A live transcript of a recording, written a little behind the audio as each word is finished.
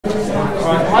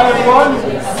Right, hi everyone.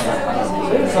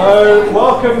 So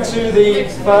welcome to the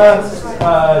first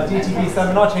DTP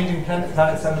seminar, Changing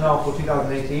Planet seminar for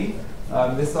 2018.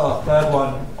 This is our third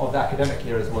one of the academic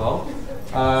year as well.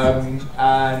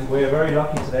 And we're very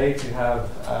lucky today to have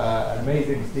an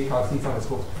amazing speaker. I've seen some of his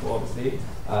talks before, obviously, in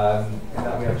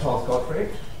that we have Charles Godfray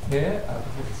here,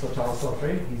 Professor Sir Charles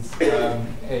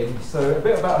Godfray. So a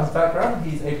bit about his background.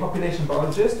 He's a population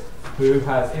biologist who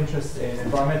has interests in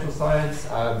environmental science.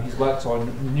 He's worked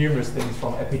on numerous things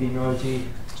from epidemiology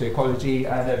to ecology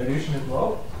and evolution as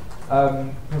well.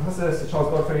 Professor Sir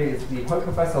Charles Godfray is the Pope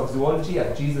Professor of Zoology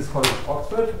at Jesus College,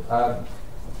 Oxford.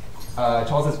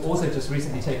 Charles has also just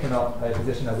recently taken up a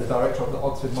position as the director of the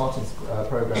Oxford Martins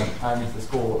programme and the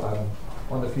school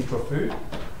on the future of food.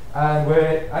 And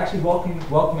we're actually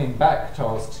welcoming back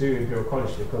Charles to Imperial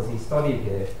College because he studied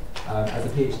here as a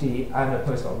PhD and a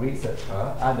postdoc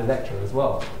researcher and a lecturer as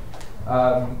well.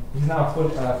 He's now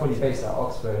fully based at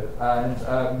Oxford. And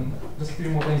just a few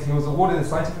more things. He was awarded the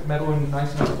Scientific Medal in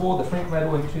 1994, the Frank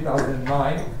Medal in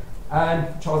 2009,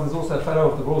 and Charles is also a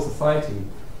Fellow of the Royal Society.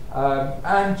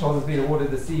 And Charles has been awarded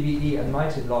the CVE and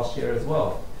Knighted last year as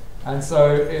well. And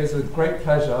so it is with great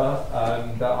pleasure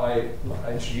that I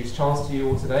introduce Charles to you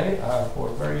all today for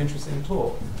a very interesting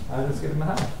talk. And let's give him a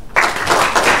hand.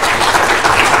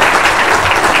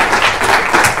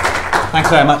 Thanks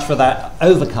very much for that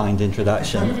overkind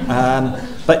introduction.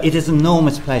 But it is an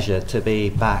enormous pleasure to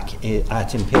be back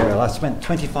at Imperial. I've spent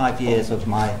 25 years of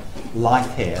my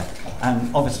life here,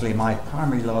 and obviously my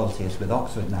primary loyalty is with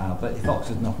Oxford now, but if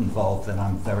Oxford's not involved, then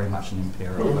I'm very much an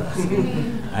Imperial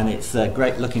person. And it's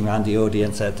great looking around the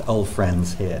audience at old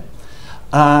friends here.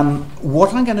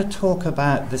 What I'm going to talk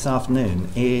about this afternoon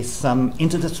is some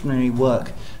interdisciplinary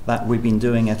work that we've been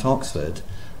doing at Oxford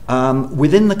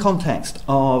within the context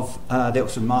of the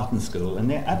Oxford Martins School.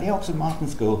 And at the Oxford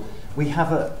Martins School, we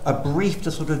have a brief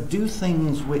to sort of do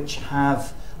things which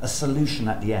have a solution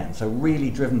at the end, so really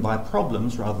driven by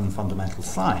problems rather than fundamental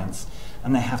science,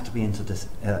 and they have to be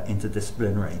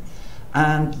interdisciplinary.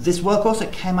 And this work also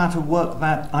came out of work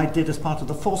that I did as part of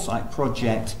the Foresight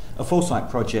project, a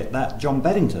Foresight project that John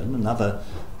Beddington, another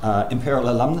Imperial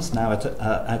alumnus now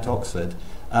at Oxford,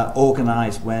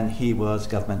 organised when he was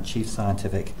Government Chief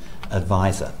Scientific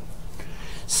Advisor.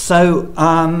 So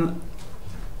I'm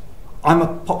a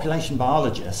population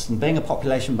biologist, and being a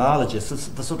population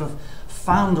biologist, the sort of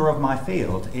founder of my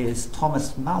field is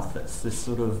Thomas Malthus, this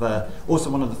sort of also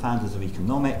one of the founders of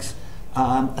economics,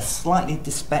 a slightly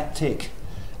dyspeptic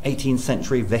 18th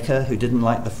century vicar who didn't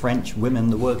like the French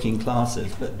women, the working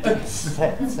classes, but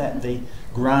set the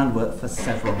groundwork for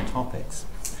several topics.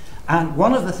 And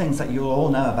one of the things that you'll all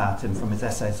know about him from his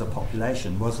essays of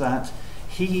population was that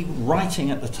he, writing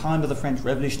at the time of the French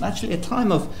Revolution, actually a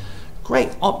time of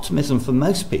great optimism for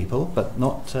most people, but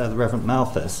not the Reverend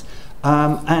Malthus,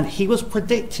 and he was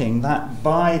predicting that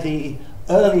by the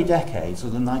early decades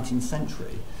of the 19th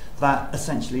century, that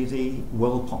essentially the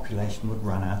world population would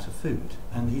run out of food.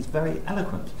 And he's very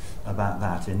eloquent about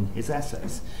that in his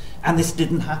essays. And this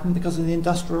didn't happen because of the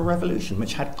Industrial Revolution,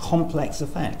 which had complex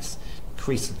effects,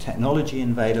 increased the technology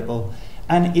available,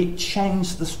 and it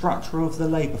changed the structure of the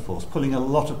labour force, pulling a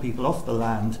lot of people off the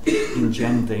land,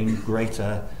 engendering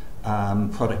greater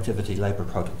productivity, labour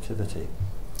productivity.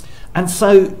 And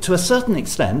so, to a certain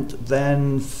extent,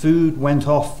 then food went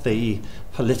off the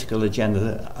political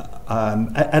agenda,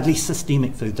 at least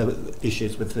systemic food. There were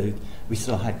issues with food. We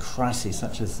still had crises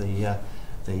such as the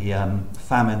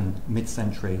famine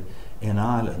mid-century in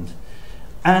Ireland.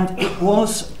 And it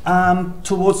was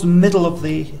towards the middle of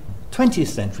the 20th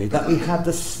century that we had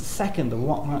the second of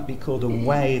what might be called a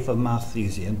wave of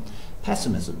Malthusian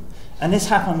pessimism. And this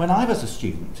happened when I was a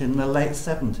student in the late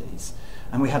 70s.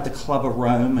 And we had the Club of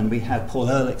Rome, and we had Paul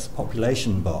Ehrlich's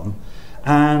Population Bomb.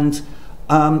 And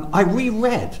I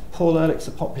reread Paul Ehrlich's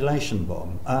The Population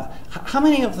Bomb. How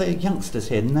many of the youngsters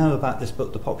here know about this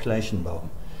book, The Population Bomb?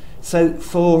 So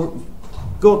for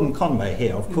Gordon Conway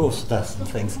here, of course, does some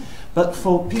things. But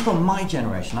for people my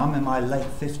generation, I'm in my late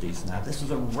 50s now, this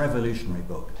was a revolutionary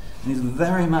book. And it's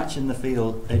very much in the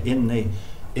field, in the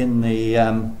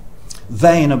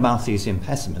vein of Malthusian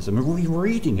pessimism. And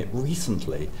rereading it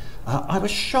recently, I was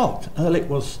shocked. Ehrlich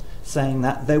was saying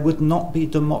that there would not be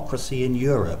democracy in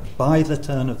Europe by the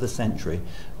turn of the century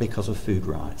because of food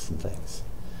riots and things.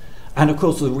 And of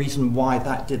course the reason why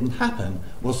that didn't happen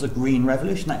was the Green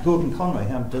Revolution. That Gordon Conway,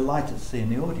 who I'm delighted to see in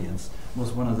the audience,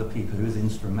 was one of the people who was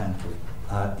instrumental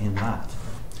in that.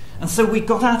 And so we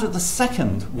got out of the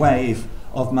second wave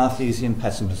of Malthusian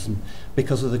pessimism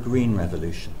because of the Green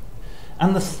Revolution.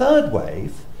 And the third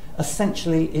wave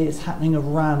essentially is happening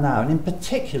around now, and in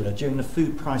particular during the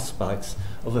food price spikes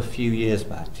of a few years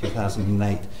back,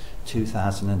 2008,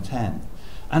 2010.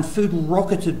 And food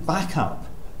rocketed back up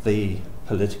the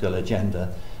political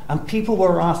agenda, and people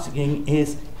were asking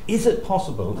is it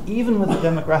possible, even with a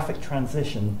demographic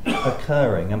transition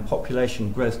occurring and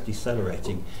population growth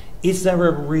decelerating, is there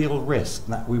a real risk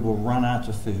that we will run out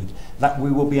of food, that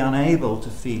we will be unable to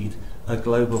feed a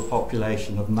global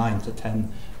population of 9 to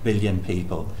 10 billion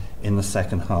people in the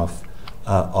second half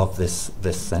of this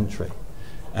century?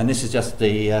 And this is just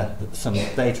some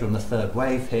data on the third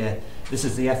wave here. This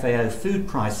is the FAO Food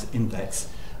Price Index.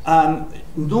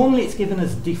 Normally it's given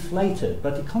as deflated,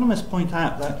 but economists point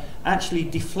out that actually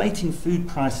deflating food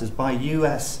prices by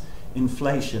US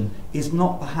inflation is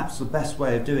not perhaps the best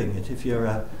way of doing it if you're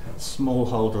a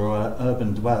smallholder or an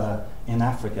urban dweller in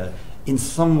Africa. In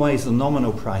some ways the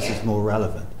nominal price is more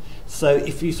relevant. So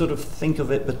if you sort of think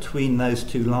of it between those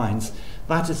two lines,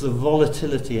 that is the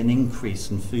volatility and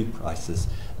increase in food prices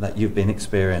that you've been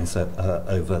experiencing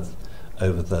over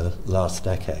the last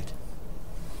decade.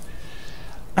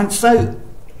 And so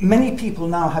many people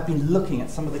now have been looking at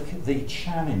some of the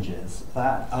challenges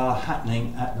that are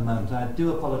happening at the moment. I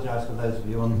do apologise for those of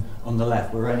you on the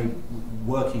left. We're only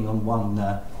working on one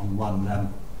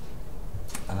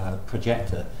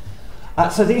projector.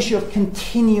 So the issue of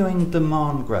continuing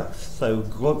demand growth, so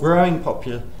growing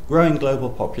global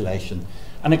population,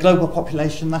 and a global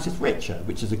population that is richer,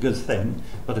 which is a good thing,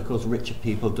 but of course richer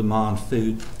people demand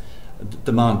food,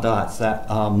 demand diets that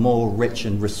are more rich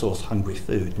in resource-hungry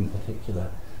food, in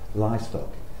particular livestock.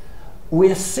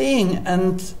 We're seeing,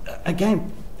 and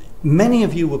again, many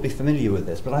of you will be familiar with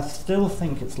this, but I still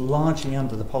think it's largely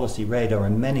under the policy radar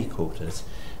in many quarters,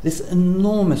 this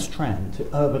enormous trend to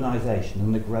urbanisation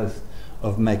and the growth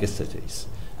of megacities.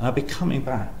 And I'll be coming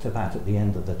back to that at the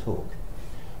end of the talk.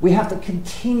 We have the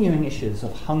continuing issues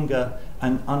of hunger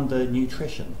and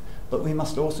undernutrition, but we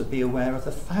must also be aware of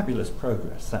the fabulous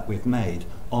progress that we've made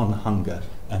on hunger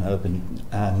and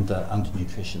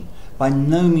undernutrition. By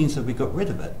no means have we got rid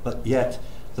of it, but yet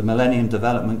the Millennium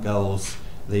Development Goals,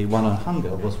 the one on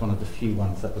hunger, was one of the few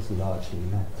ones that was largely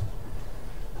met.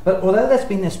 But although there's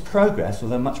been this progress,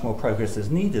 although much more progress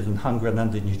is needed in hunger and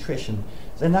undernutrition,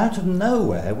 then out of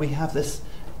nowhere we have this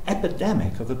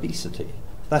epidemic of obesity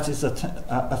that is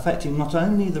affecting not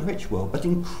only the rich world, but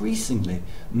increasingly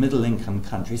middle-income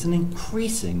countries and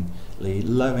increasingly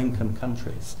low-income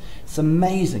countries. It's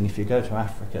amazing if you go to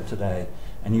Africa today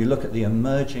and you look at the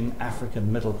emerging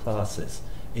African middle classes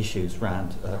issues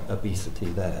around obesity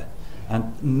there,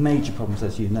 and major problems,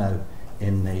 as you know,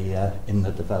 in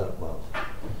the developed world.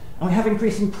 And we have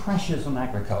increasing pressures on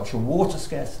agriculture. Water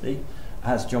scarcity,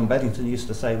 as John Beddington used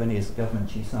to say when he was government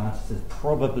chief scientist, is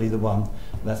probably the one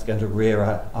that's going to rear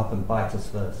up and bite us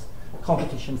first.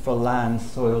 Competition for land,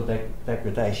 soil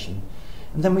degradation.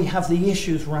 And then we have the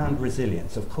issues around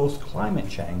resilience, of course climate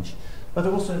change, but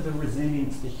also the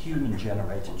resilience to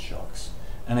human-generated shocks.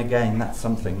 And again, that's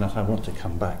something that I want to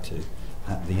come back to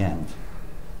at the end.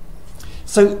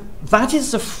 So that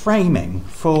is the framing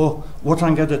for what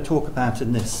I'm going to talk about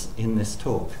in this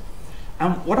talk.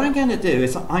 And what I'm going to do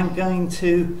is I'm going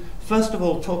to, first of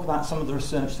all, talk about some of the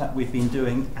research that we've been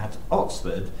doing at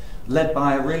Oxford, led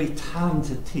by a really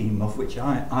talented team, of which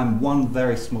I'm one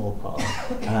very small part,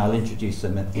 and I'll introduce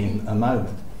them in a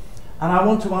moment. And I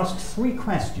want to ask 3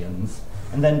 questions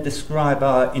and then describe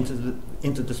our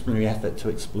interdisciplinary effort to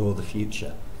explore the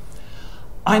future.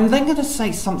 I'm then going to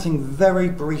say something very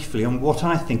briefly on what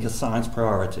I think are science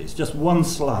priorities, just one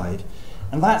slide,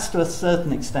 and that's to a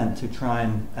certain extent to try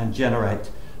and generate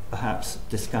perhaps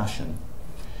discussion.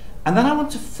 And then I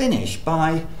want to finish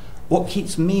by what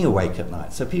keeps me awake at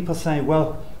night. So people say,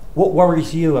 well, what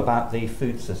worries you about the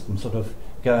food system sort of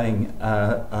going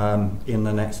in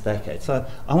the next decade? So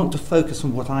I want to focus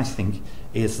on what I think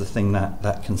is the thing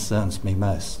that concerns me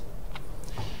most.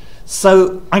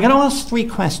 So I'm going to ask 3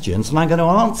 questions, and I'm going to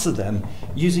answer them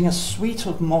using a suite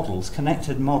of models,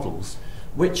 connected models,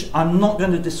 which I'm not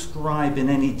going to describe in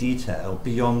any detail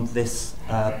beyond this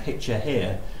picture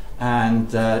here,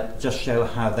 and just show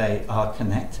how they are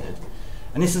connected.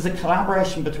 And this is a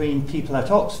collaboration between people at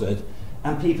Oxford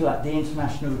and people at the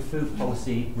International Food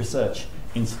Policy Research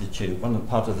Institute, one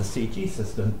part of the CG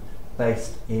system,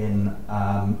 based in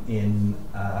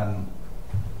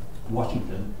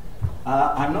Washington.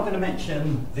 I'm not going to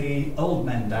mention the old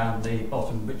men down the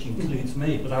bottom, which includes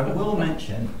me, but I will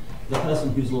mention the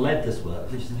person who's led this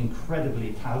work, which is an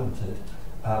incredibly talented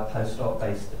postdoc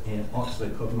based in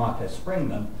Oxford called Marco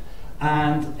Springman,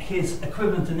 and his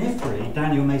equivalent in IFRI,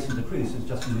 Daniel Mason de Cruz, who's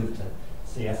just moved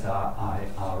to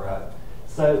CSIRO.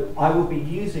 So I will be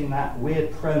using that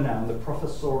weird pronoun, the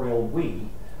professorial we,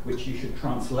 which you should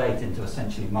translate into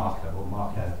essentially Marco or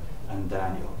Marco and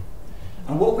Daniel.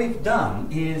 And what we've done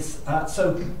is,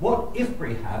 so what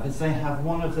IFPRI have is they have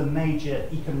one of the major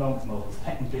economic models,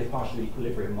 technically a partial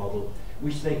equilibrium model,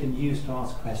 which they can use to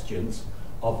ask questions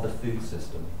of the food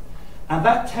system. And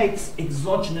that takes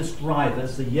exogenous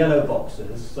drivers, the yellow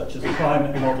boxes, such as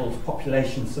climate models,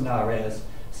 population scenarios,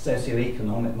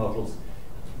 socioeconomic models.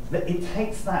 It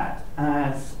takes that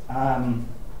as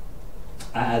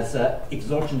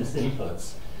exogenous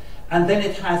inputs. And then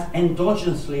it has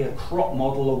endogenously a crop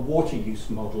model, a water use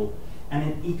model, and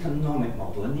an economic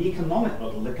model. And the economic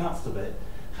model, the guts of it,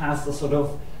 has the sort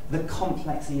of the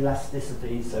complex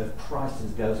elasticity. So if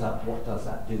prices goes up, what does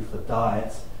that do for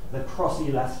diets? The cross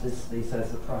elasticity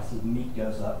says the price of meat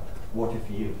goes up. What if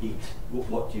you eat?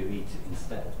 What do you eat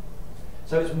instead?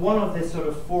 So it's one of the sort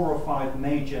of 4 or 5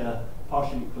 major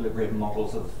partial equilibrium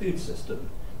models of the food system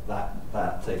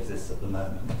that exists at the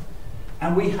moment.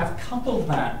 And we have coupled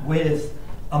that with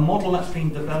a model that's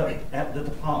been developed at the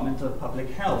Department of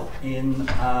Public Health in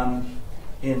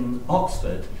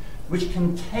Oxford, which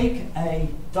can take a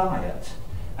diet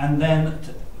and then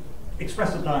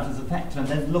express the diet as a vector and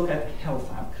then look at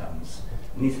health outcomes.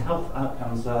 And these health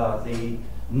outcomes are the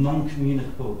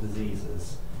non-communicable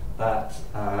diseases that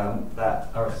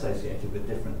are associated with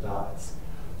different diets.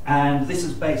 And this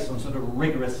is based on sort of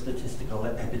rigorous statistical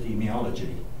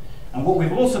epidemiology. And what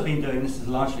we've also been doing, this is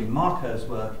largely Marco's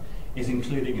work, is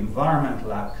including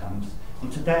environmental outcomes.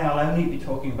 And today I'll only be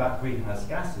talking about greenhouse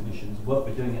gas emissions. What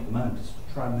we're doing at the moment is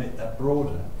to try and make that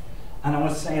broader. And I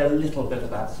want to say a little bit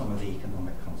about some of the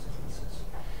economic consequences.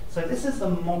 So this is the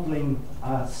modelling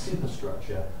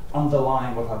superstructure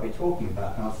underlying what I'll be talking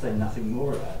about, and I'll say nothing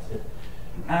more about it.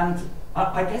 And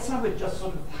I guess I would just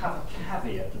sort of have a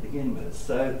caveat to begin with.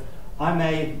 So I'm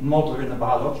a modeller in the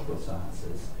biological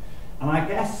sciences. And I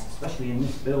guess, especially in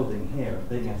this building here,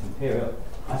 being at Imperial,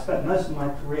 I spent most of my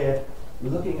career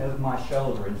looking over my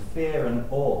shoulder in fear and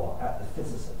awe at the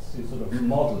physicists who sort of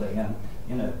modeling, and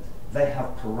they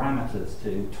have parameters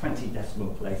to 20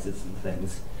 decimal places and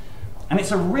things. And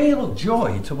it's a real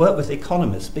joy to work with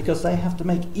economists because they have to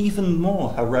make even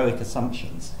more heroic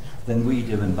assumptions than we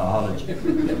do in biology.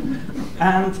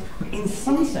 And in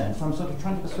some sense, I'm sort of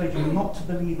trying to persuade you not to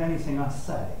believe anything I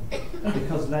say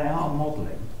because they are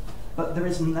modeling. But there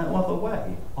is no other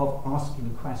way of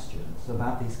asking questions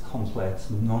about these complex,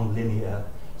 non-linear,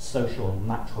 social,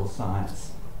 natural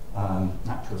science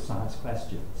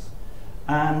questions.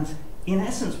 And in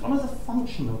essence, one of the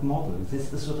functions of models is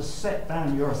to sort of set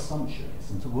down your assumptions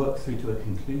and to work through to a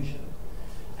conclusion.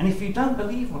 And if you don't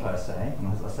believe what I say,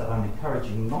 and as I said, I'm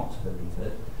encouraging not to believe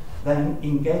it, then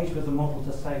engage with the model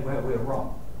to say where we're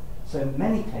wrong. So in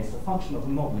many cases, the function of the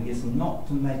modeling is not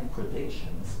to make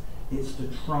predictions, it's to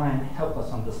try and help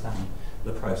us understand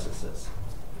the processes.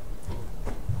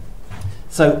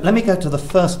 So let me go to the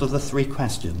first of the 3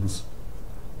 questions.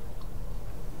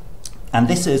 And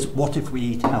this is, what if we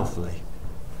eat healthily?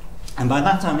 And by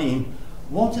that I mean,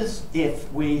 what is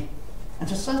if we, and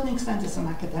to a certain extent it's an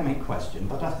academic question,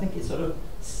 but I think it sort of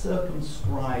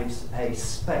circumscribes a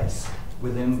space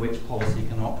within which policy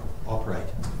can operate.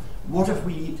 What if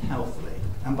we eat healthily?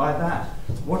 And by that,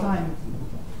 what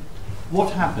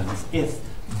happens if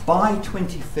by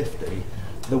 2050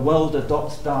 the world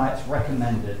adopts diets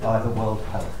recommended by the World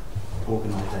Health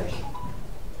Organization?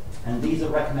 And these are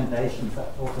recommendations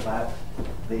that talk about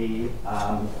the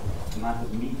amount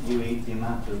of meat you eat, the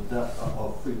amount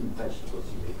of fruit and vegetables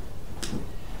you eat.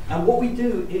 And what we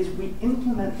do is we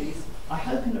implement these, I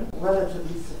hope, in a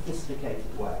relatively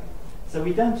sophisticated way. So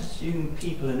we don't assume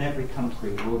people in every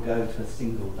country will go to a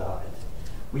single diet.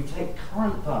 We take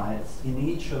current diets in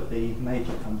each of the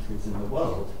major countries in the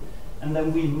world, and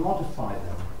then we modify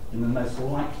them in the most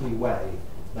likely way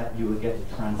that you would get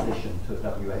a transition to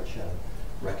a WHO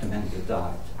recommended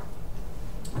diet.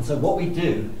 And so what we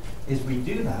do is we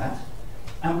do that,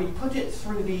 and we put it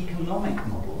through the economic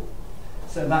model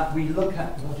so that we look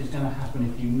at what is going to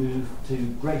happen if you move to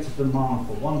greater demand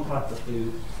for one type of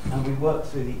food, and we work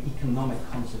through the economic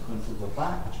consequences of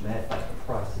that, which may affect the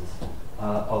prices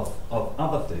of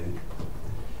other food.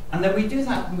 And then we do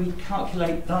that and we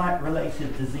calculate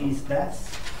diet-related disease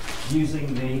deaths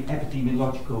using the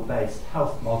epidemiological-based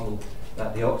health model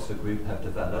that the Oxford group have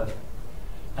developed.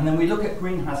 And then we look at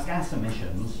greenhouse gas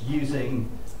emissions using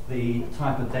the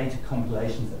type of data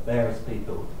compilations that various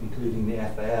people, including the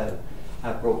FAO,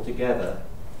 have brought together.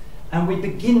 And we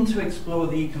begin to explore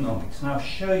the economics. And I'll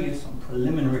show you some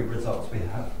preliminary results we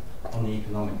have on the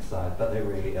economic side, but they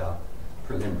really are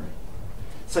preliminary.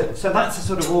 So that's a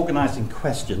sort of organizing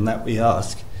question that we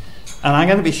ask. And I'm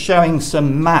going to be showing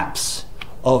some maps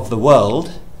of the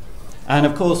world. And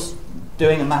of course,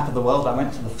 doing a map of the world, I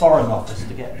went to the Foreign Office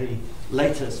to get the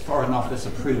latest Foreign Office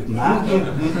approved map.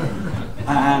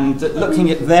 And looking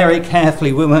at it very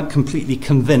carefully, we weren't completely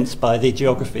convinced by the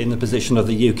geography and the position of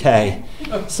the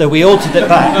UK. So we altered it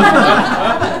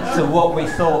back to what we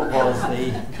thought was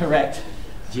the correct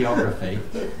geography.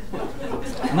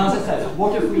 And as I said,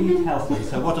 what if we eat healthy?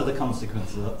 So what are the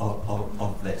consequences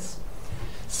of this?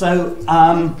 So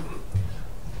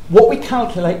what we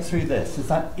calculate through this is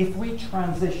that if we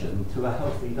transition to a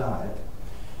healthy diet,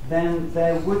 then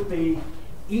there would be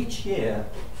each year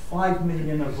 5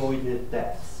 million avoided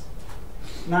deaths.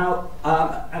 Now,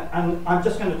 and I'm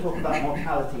just going to talk about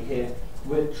mortality here.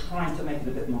 We're trying to make it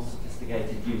a bit more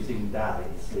sophisticated using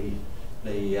DALYs,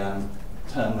 the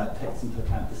term that takes into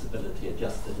account disability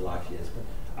adjusted life years. But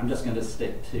I'm just going to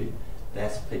stick to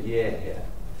deaths per year here.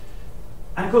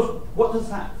 And of course, what does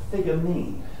that figure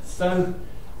mean? So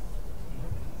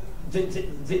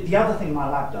the other thing my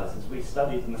lab does is we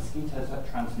study the mosquitoes that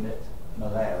transmit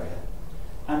malaria.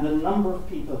 And the number of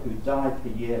people who die per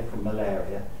year from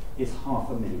malaria is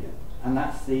 500,000. And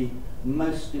that's the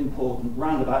most important,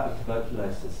 roundabout with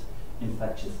tuberculosis,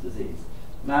 infectious disease.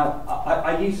 Now,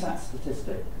 I use that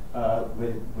statistic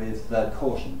with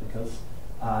caution because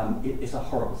it's a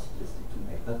horrible statistic to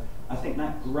me. But I think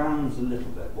that grounds a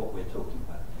little bit what we're talking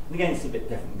about. And again, it's a bit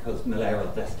different because malarial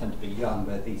deaths tend to be young,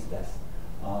 where these deaths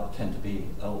tend to be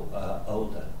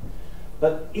older.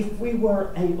 But if we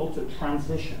were able to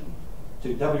transition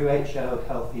to WHO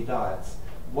healthy diets,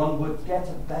 one would get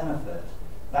a benefit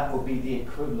that would be the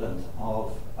equivalent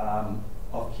of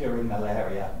curing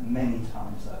malaria many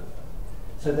times over.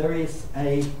 So there is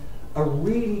a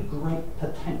really great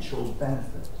potential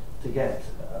benefit to get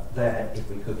there if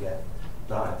we could get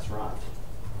diets right.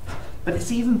 But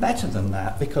it's even better than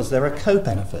that because there are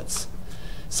co-benefits.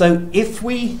 So if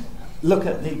we look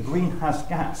at the greenhouse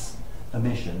gas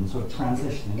emissions or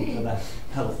transitioning to the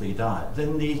healthy diet,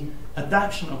 then the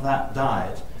adaptation of that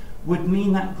diet would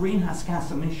mean that greenhouse gas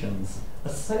emissions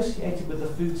associated with the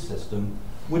food system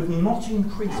would not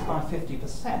increase by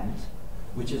 50%,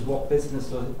 which is what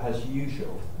business as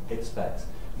usual expects.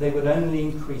 They would only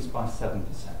increase by 7%.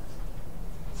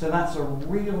 So that's a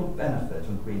real benefit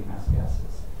of greenhouse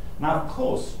gases. Now, of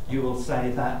course, you will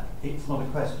say that it's not a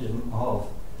question of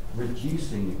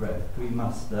reducing the growth. We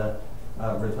must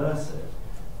reverse it.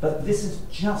 But this is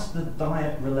just the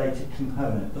diet-related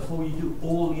component. Before you do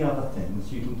all the other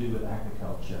things you can do with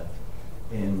agriculture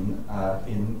in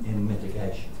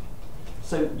mitigation.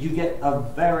 So you get a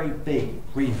very big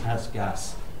greenhouse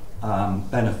gas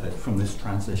benefit from this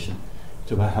transition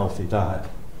to a healthy diet.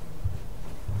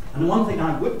 And one thing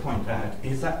I would point out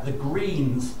is that the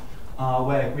greens are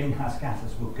where greenhouse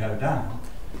gases will go down.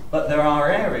 But there are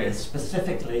areas,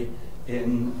 specifically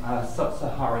in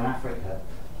sub-Saharan Africa,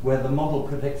 where the model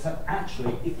predicts that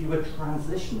actually, if you were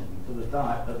transitioning to the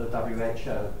diet that the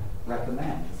WHO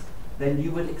recommends, then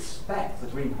you would expect the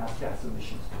greenhouse gas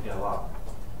emissions to go up.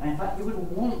 And in fact, you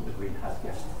would want the greenhouse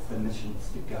gas emissions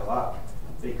to go up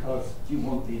because you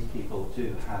want these people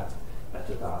to have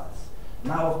better diets.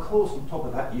 Now, of course, on top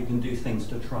of that, you can do things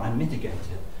to try and mitigate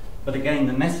it. But again,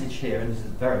 the message here, and this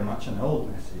is very much an old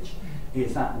message,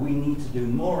 is that we need to do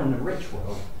more in the rich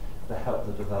world to help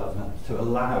the development, to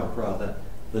allow, rather,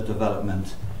 the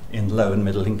development in low and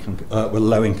middle income,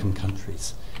 low-income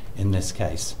countries in this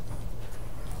case.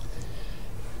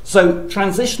 So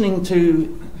transitioning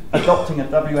to adopting a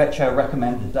WHO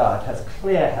recommended diet has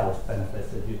clear health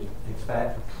benefits, as you'd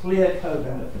expect, clear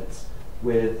co-benefits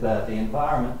with the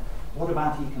environment. What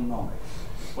about economics?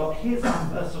 Well, here's our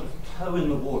first sort of toe in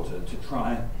the water to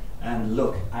try and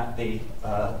look at the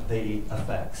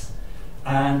effects.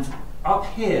 And up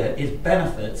here is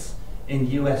benefits in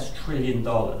US $1 trillion.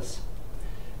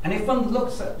 And if one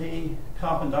looks at the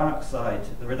carbon dioxide,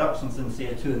 the reductions in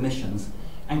CO2 emissions,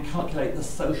 and calculate the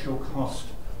social cost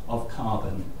of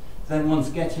carbon, then one's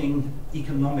getting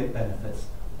economic benefits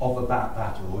of about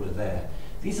that order there.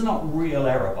 These are not real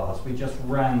error bars. We just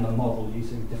ran the model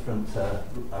using different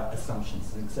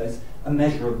assumptions. So it's a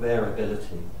measure of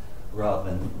variability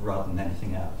rather than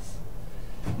anything else.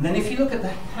 And then if you look at the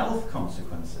health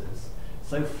consequences,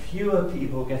 so fewer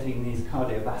people getting these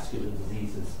cardiovascular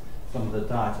diseases, some of the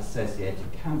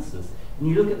diet-associated cancers, and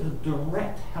you look at the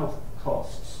direct health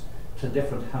costs to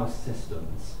different health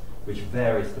systems, which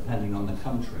varies depending on the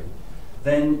country,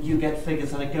 then you get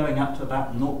figures that are going up to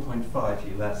about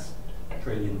 0.5 US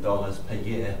trillion dollars per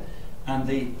year. And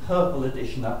the purple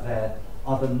addition up there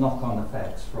are the knock-on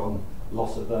effects from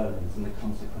loss of earnings and the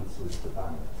consequences to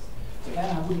balance. So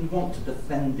again, I wouldn't want to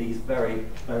defend these very,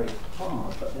 very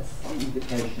hard, but there's some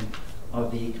indication of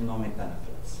the economic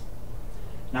benefits.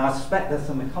 Now, I suspect there's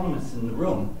some economists in the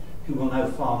room who will know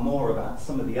far more about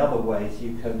some of the other ways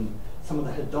you can, some of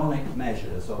the hedonic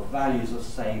measures or values of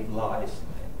saved lives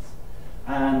and things.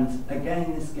 And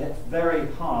again, this gets very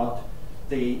hard.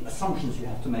 The assumptions you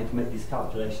have to make these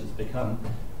calculations become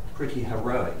pretty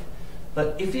heroic.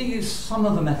 But if you use some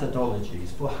of the methodologies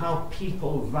for how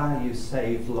people value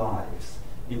saved lives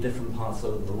in different parts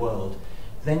of the world,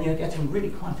 then you're getting really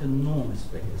quite enormous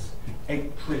figures,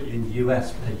 8 trillion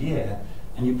US per year,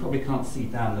 and you probably can't see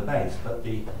down the base, but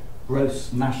the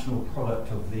gross national product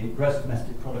of the gross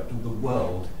domestic product of the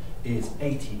world is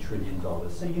 $80 trillion.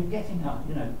 So you're getting up,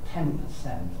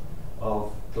 10%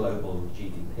 of global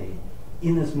GDP.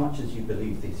 In as much as you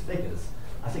believe these figures,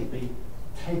 I think the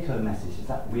take-home message is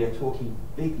that we are talking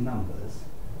big numbers,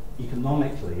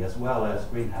 economically as well as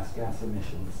greenhouse gas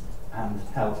emissions and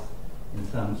health in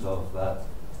terms of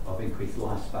increased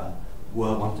lifespan,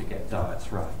 were one to get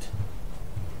diets right.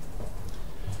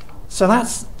 So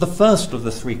that's the first of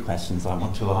the 3 questions I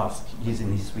want to ask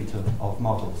using this suite of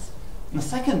models. And the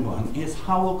second one is,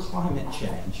 how will climate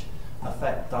change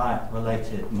affect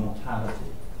diet-related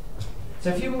mortality? So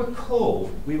if you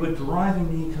recall, we were driving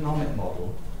the economic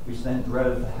model, which then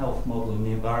drove the health model and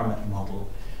the environment model,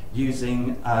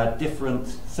 using different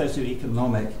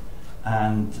socioeconomic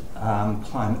and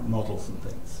climate models and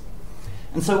things.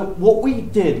 And so what we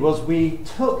did was we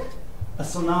took a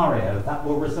scenario that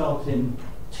will result in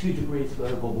 2 degrees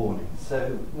global warming.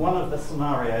 So one of the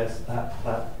scenarios that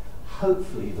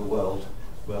hopefully the world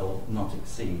will not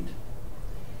exceed.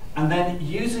 And then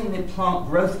using the plant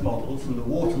growth models and the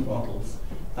water models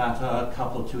that are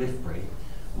coupled to IFPRI,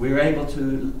 we were able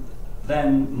to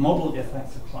then model the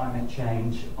effects of climate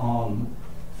change on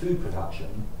food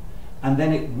production, and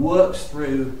then it works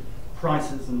through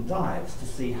prices and diets to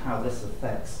see how this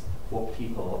affects what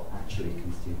people actually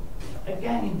consume.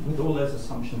 Again, with all those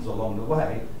assumptions along the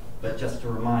way, but just to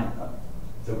remind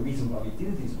the reason why we do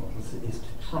these models is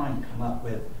to try and come up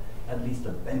with at least a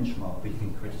benchmark we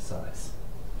can criticize.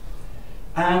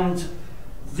 And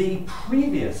the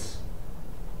previous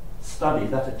study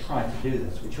that had tried to do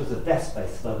this, which was a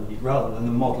desk-based study rather than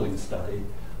a modeling study,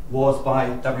 was by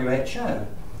WHO,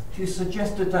 who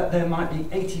suggested that there might be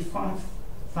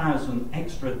 85,000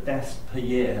 extra deaths per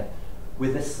year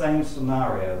with this same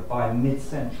scenario by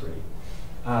mid-century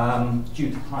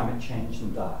due to climate change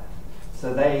and diet.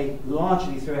 So they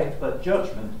largely, through expert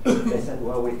judgment, they said,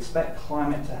 well, we expect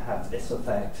climate to have this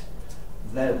effect.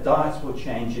 Their diets will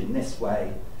change in this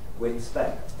way. We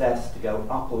expect deaths to go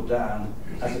up or down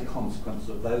as a consequence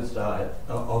of those diet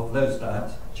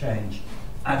change.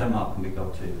 Add them up and we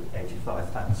got to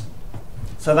 85,000.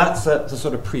 So that's the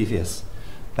sort of previous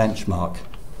benchmark.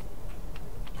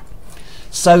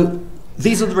 So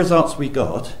these are the results we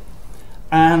got.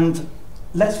 And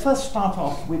let's first start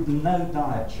off with no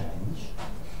diet change.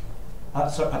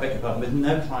 Sorry, I beg your pardon, with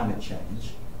no climate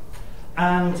change.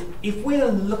 And if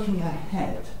we're looking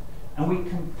ahead and we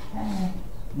compare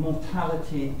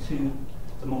mortality to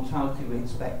the mortality we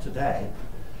expect today,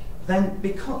 then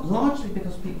largely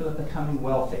because people are becoming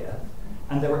wealthier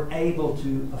and they're able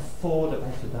to afford a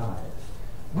better diet,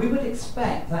 we would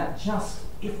expect that just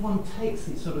if one takes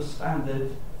these sort of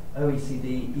standard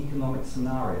OECD economic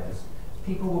scenarios,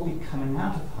 people will be coming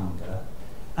out of hunger,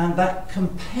 and that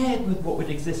compared with what would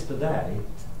exist today,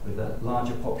 with a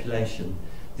larger population,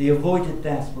 the avoided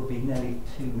deaths would be nearly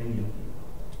 2 million people.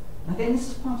 And again, this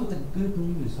is part of the good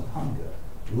news of hunger,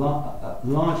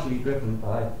 largely driven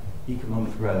by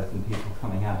economic growth and people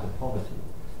coming out of poverty.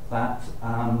 That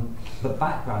the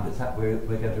background is that we're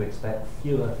going to expect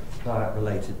fewer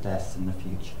diet-related deaths in the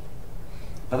future.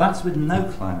 But that's with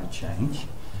no climate change.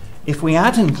 If we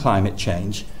add in climate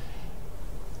change,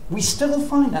 we still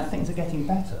find that things are getting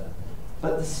better,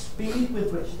 but the speed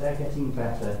with which they're getting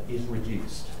better is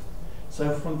reduced.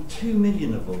 So from 2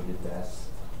 million avoided deaths,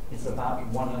 it's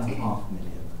about 1.5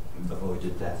 million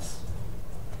avoided deaths.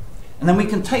 And then we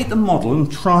can take the model and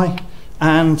try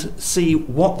and see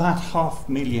what that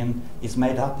 500,000 is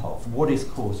made up of, what is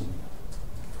causing it.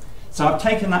 So I've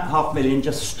taken that 500,000,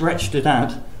 just stretched it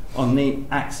out on the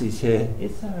axis here.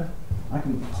 Is there I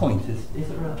can point. Is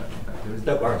there a...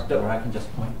 Don't worry, I can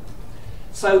just point.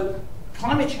 So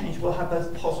climate change will have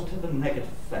both positive and negative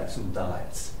effects on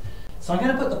diets. So I'm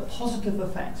going to put the positive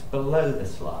effects below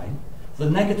this line, the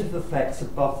negative effects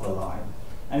above the line.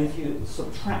 And if you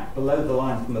subtract below the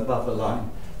line from above the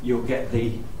line, you'll get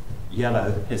the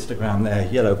yellow histogram there,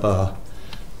 yellow bar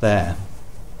there.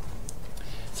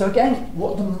 So again,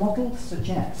 what the model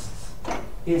suggests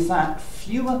is that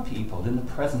fewer people in the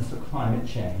presence of climate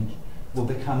change will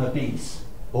become obese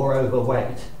or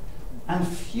overweight, and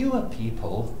fewer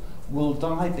people will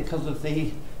die because of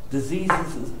the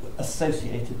diseases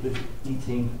associated with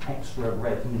eating extra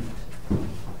red meat.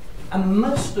 And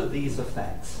most of these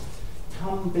effects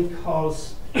come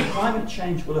because climate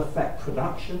change will affect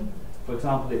production. For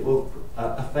example, it will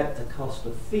affect the cost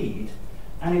of feed,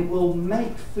 and it will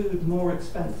make food more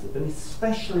expensive, and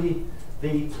especially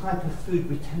the type of food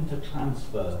we tend to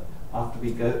transfer after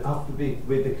we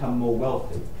become more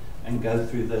wealthy and go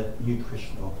through the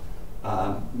nutritional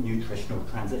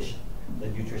transition. The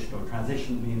nutritional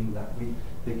transition meaning that we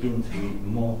begin to eat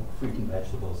more fruit and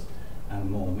vegetables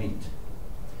and more meat.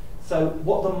 So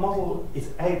what the model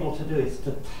is able to do is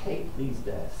to take these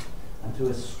deaths and to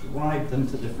ascribe them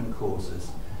to different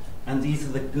causes. And these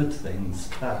are the good things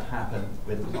that happen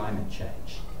with climate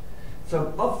change. So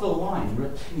above the line, there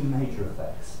are two major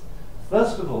effects.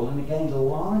 First of all, and again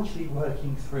largely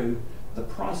working through the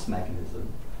price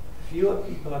mechanism, fewer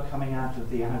people are coming out of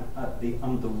the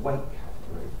underweight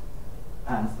category,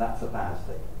 and that's a bad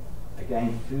thing.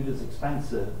 Again, food is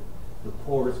expensive. The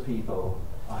poorest people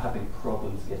are having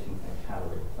problems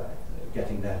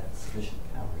getting their sufficient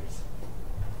calories.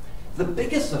 The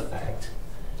biggest effect,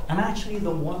 and actually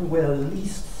the one we're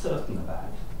least certain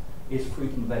about, is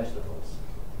fruit and vegetables.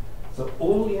 So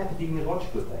all the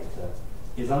epidemiological data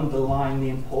is underlying the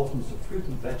importance of fruit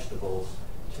and vegetables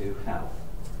to health.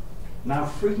 Now,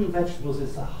 fruit and vegetables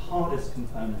is the hardest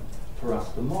component for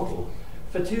us to model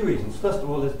for two reasons. First of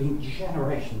all, there's been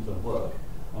generations of work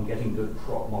on getting good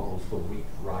crop models for wheat,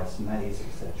 rice, maize,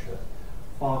 etc.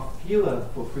 Far fewer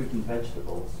for fruit and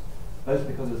vegetables, both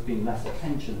because there's been less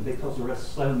attention and because there are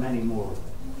so many more of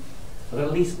them. But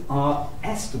at least our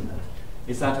estimate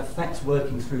is that effects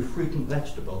working through fruit and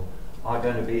vegetable are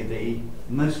going to be the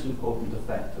most important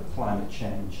effect of climate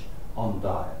change on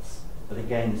diets. But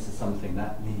again, this is something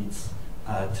that needs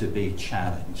to be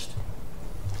challenged.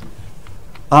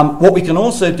 What we can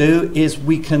also do is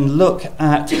we can look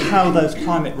at how those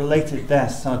climate-related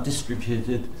deaths are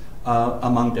distributed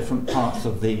among different parts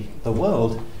of the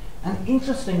world. And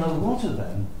interesting, a lot of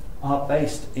them are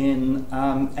based in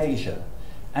Asia.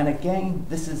 And again,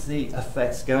 this is the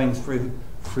effects going through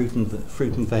fruit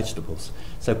and vegetables.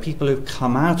 So people who've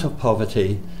come out of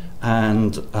poverty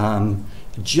and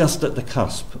just at the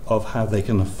cusp of how they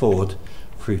can afford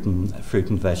fruit and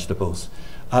vegetables.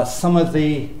 Some of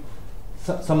the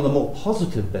more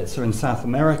positive bits are in South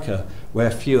America,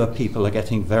 where fewer people are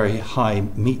getting very high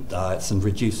meat diets and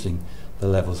reducing the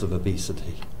levels of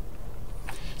obesity.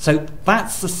 So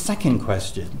that's the second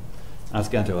question I was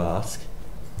going to ask.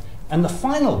 And the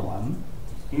final one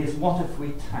is, what if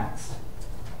we taxed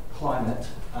climate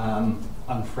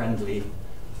unfriendly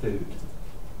food?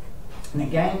 And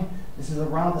again, this is a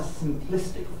rather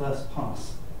simplistic first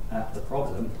pass at the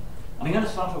problem. And I'm going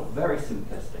to start off very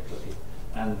simplistically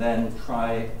and then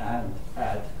try and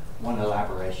add one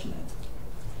elaboration in.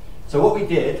 So what we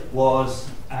did was,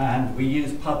 and we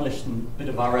published a bit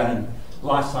of our own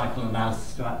life cycle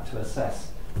analysis to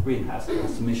assess greenhouse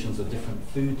gas emissions of different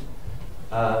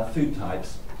food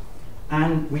types,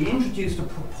 and we introduced a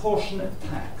proportionate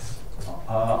tax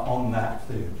on that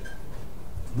food.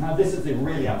 Now, this is the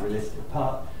really unrealistic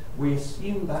part. We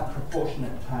assumed that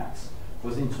proportionate tax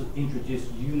was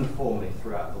introduced uniformly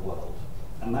throughout the world.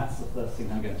 And that's the first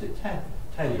thing I'm going to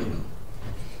tell you.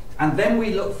 And then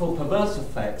we looked for perverse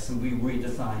effects and we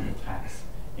redesigned the tax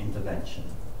intervention.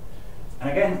 And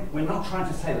again, we're not trying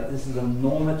to say that this is a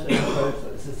normative approach,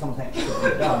 that this is something that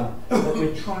should be done, but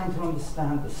we're trying to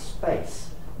understand the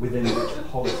space within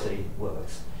which policy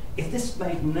works. If this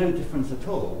made no difference at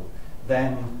all,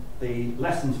 then the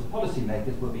lessons for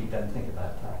policymakers would be, don't think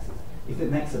about taxes. If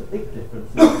it makes a big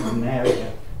difference, it's an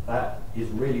area that is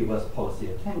really worth policy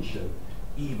attention,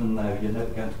 even though you're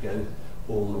never going to go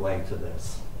all the way to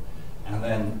this. And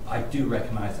then I do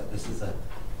recognize that this is a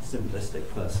simplistic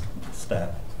first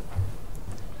step.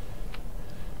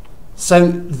 So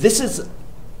this is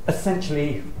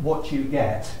essentially what you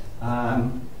get.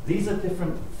 These are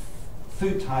different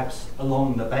food types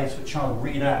along the base, which I'll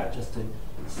read out just to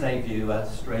save you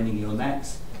straining your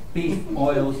necks. Beef,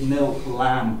 oils, milk,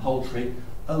 lamb, poultry,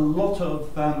 a lot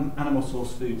of animal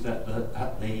source foods at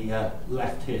the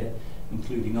left here,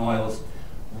 including oils,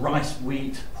 rice,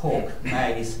 wheat, pork,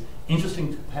 maize.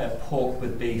 Interesting to pair pork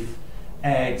with beef,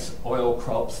 eggs, oil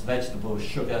crops, vegetables,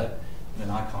 sugar. Then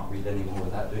I can't read anymore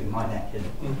without doing my neck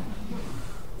in.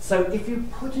 So if you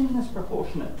put in this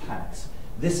proportionate tax,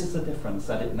 this is the difference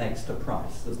that it makes to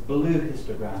price. There's blue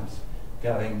histograms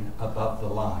going above the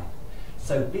line.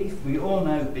 So beef, we all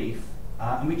know beef,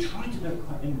 and we try to do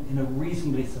it in a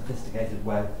reasonably sophisticated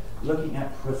way, looking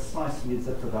at precisely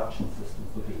the production system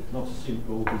for beef, not assuming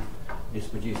all beef is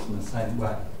produced in the same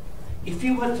way. if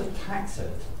you were to tax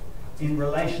it in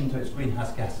relation to its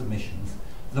greenhouse gas emissions,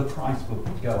 the price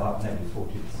would go up nearly 40%.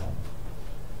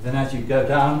 Then as you go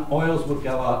down, oils would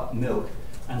go up, milk,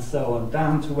 and so on,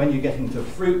 down to when you're getting to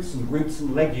fruits and roots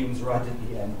and legumes right at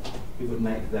the end, it would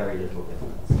make very little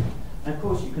difference. And of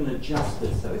course you can adjust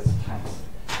this so it's tax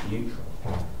neutral.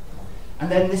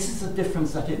 And then this is the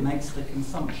difference that it makes to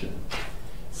consumption.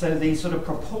 So the sort of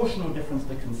proportional difference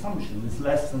to consumption is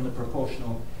less than the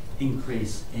proportional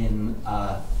increase in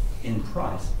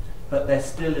price, but there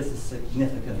still is a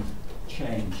significant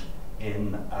change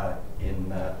in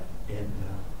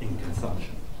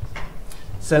consumption.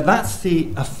 So that's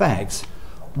the effect.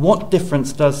 What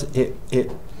difference does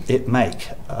it make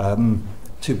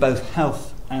to both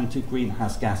health and to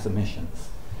greenhouse gas emissions?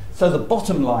 So the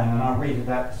bottom line, and I'll read it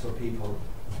out for people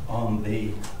on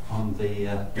the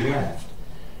left,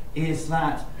 is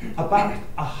that about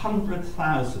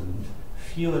 100,000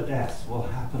 fewer deaths will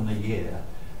happen a year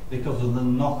because of the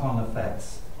knock-on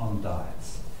effects on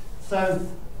diets. So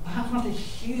perhaps not a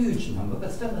huge number,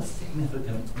 but still a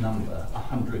significant number,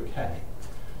 100K.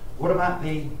 What about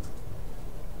the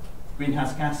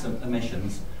greenhouse gas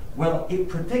emissions? Well, it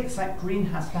predicts that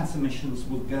greenhouse gas emissions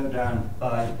will go down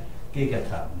by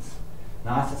gigatons.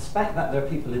 Now, I suspect that there are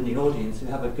people in the audience who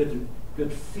have a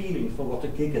good feeling for what a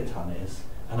gigaton is,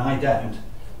 and I don't.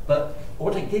 But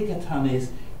what a gigaton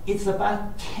is, it's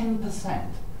about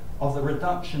 10% of the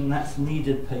reduction that's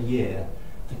needed per year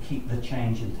to keep the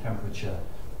change in temperature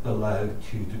below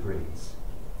 2 degrees.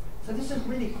 So this is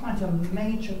really quite a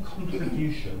major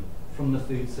contribution from the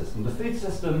food system. The food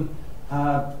system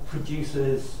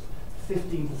produces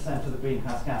 15% of the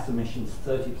greenhouse gas emissions,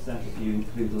 30% if you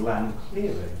include land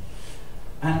clearing.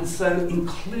 And so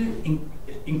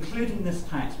including this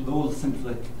tax with all the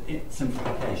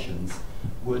simplifications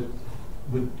would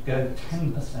go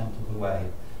 10% of the way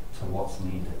to what's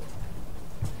needed.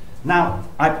 Now,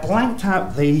 I blanked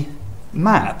out the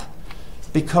map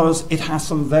because it has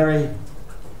some very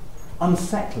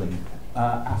unsettling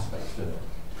aspects to it.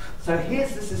 So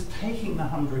this is taking the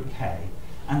 100K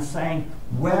and saying,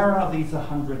 where are these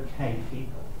 100K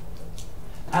people?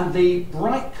 And the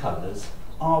bright colours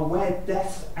are where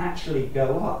deaths actually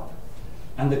go up,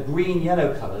 and the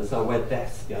green-yellow colours are where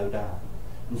deaths go down.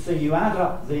 And so you add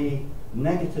up the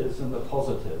negatives and the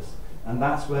positives, and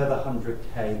that's where the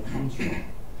 100K comes from.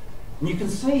 And you can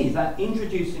see that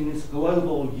introducing this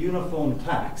global uniform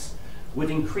tax would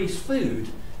increase food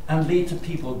and lead to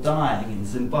people dying in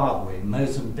Zimbabwe,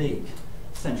 Mozambique,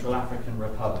 Central African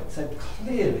Republic. So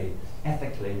clearly,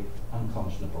 ethically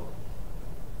unconscionable.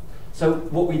 So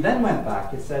what we then went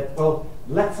back and said, well,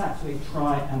 let's actually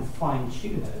try and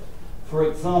fine-tune it. For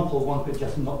example, one could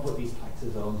just not put these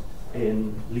taxes on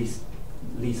in least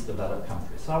developed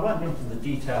countries. So I won't go into the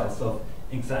details of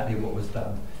exactly what was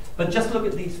done. But just look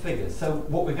at these figures. So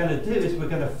what we're going to do is we're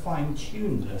going to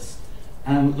fine-tune this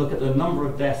and look at the number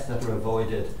of deaths that are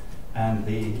avoided and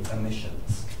the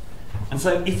emissions. And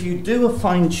so if you do a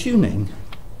fine-tuning,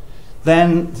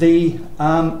 then the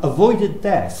avoided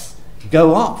deaths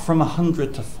go up from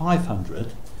 100 to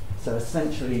 500. So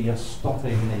essentially you're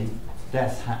stopping the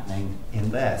deaths happening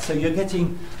in there. So you're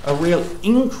getting a real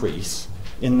increase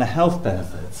in the health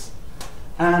benefits.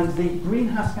 And the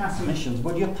greenhouse gas emissions,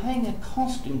 well, you're paying a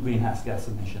cost in greenhouse gas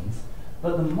emissions,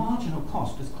 but the marginal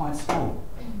cost is quite small.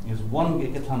 It was 1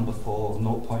 gigaton before,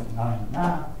 0.9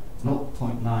 now,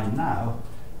 0.9 now,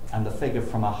 and the figure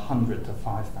from 100 to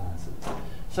 5,000.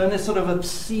 So in this sort of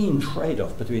obscene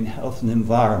trade-off between health and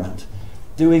environment,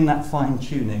 doing that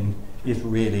fine-tuning is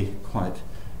really quite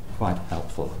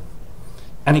helpful.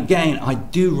 And again, I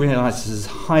do realise this is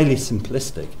highly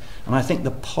simplistic, and I think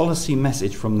the policy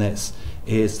message from this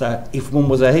is that if one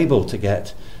was able to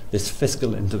get this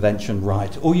fiscal intervention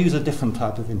right, or use a different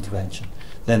type of intervention,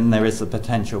 then there is the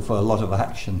potential for a lot of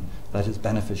action that is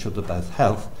beneficial to both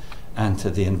health and to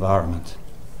the environment.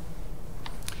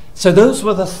 So those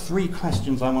were the 3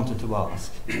 questions I wanted to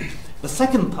ask. The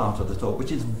second part of the talk,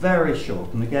 which is very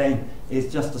short, and again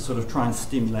is just to sort of try and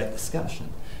stimulate discussion,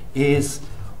 is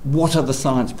what are the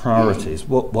science priorities?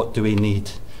 What do we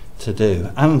need to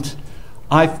do? And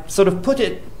I've sort of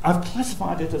I've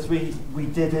classified it as we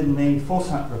did in the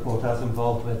Foresight report I was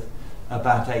involved with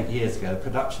about 8 years ago: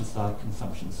 production side,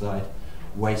 consumption side,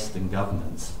 waste and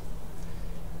governance.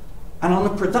 And on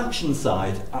the production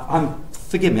side,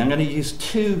 forgive me, I'm going to use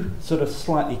 2 sort of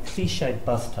slightly cliched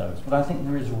buzz terms, but I think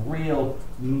there is real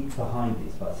meat behind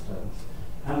these buzz terms.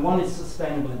 And one is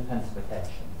sustainable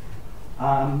intensification.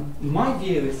 My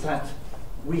view is that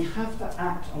we have to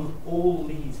act on all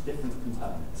these different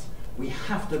components. We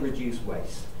have to reduce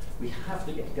waste. We have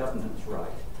to get governance right.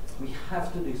 We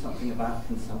have to do something about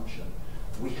consumption.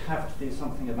 We have to do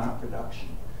something about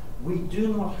production. We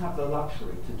do not have the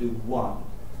luxury to do one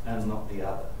and not the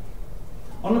other.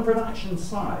 On the production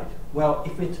side, well,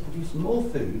 if we're to produce more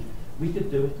food, we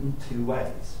could do it in two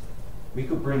ways. We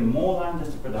could bring more land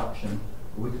into production,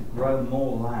 or we could grow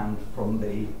more land from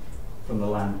the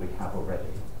land we have already.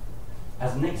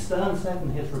 As Nick Stern said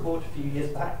in his report a few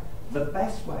years back, the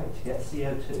best way to get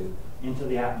CO2 into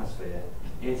the atmosphere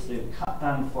is to cut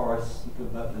down forests and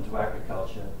convert them to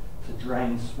agriculture, to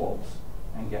drain swamps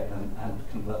and get them and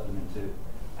convert them into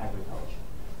agriculture.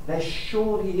 There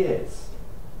surely is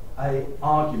an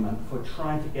argument for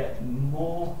trying to get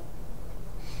more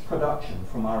production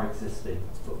from our existing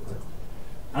footprint.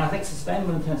 And I think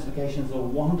sustainable intensification is a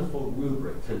wonderful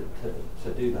rubric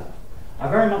to do that. I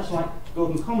very much like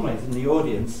Gordon Conway's in the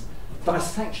audience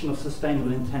dissection of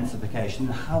sustainable intensification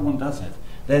and how one does it.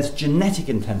 There's genetic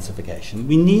intensification.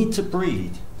 We need to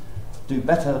breed, do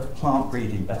better plant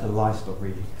breeding, better livestock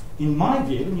breeding. In my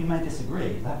view, and you may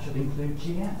disagree, that should include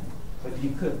GM. But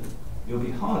you could, you'll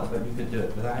be hard, but you could do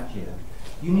it without GM.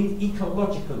 You need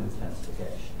ecological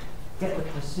intensification. Get the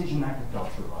precision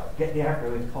agriculture right, get the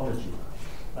agroecology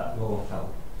right. That will all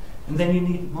help. And then you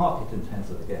need market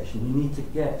intensification. You need to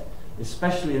get,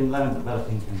 especially in low and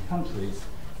developing countries,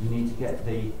 you need to get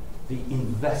the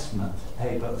investment,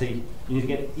 you need to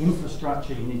get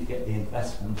infrastructure, you need to get the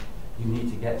investment, you need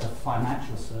to get the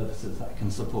financial services that can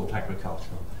support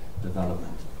agricultural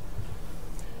development.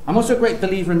 I'm also a great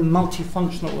believer in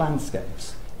multifunctional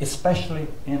landscapes, especially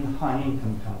in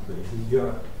high-income countries, in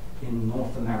Europe, in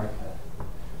North America.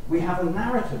 We have a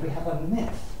narrative, we have a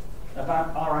myth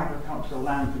about our agricultural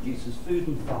land produces food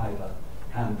and fibre,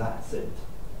 and that's it.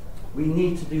 We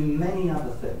need to do many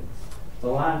other things. The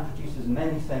land produces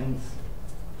many things,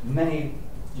 many,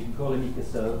 you can call them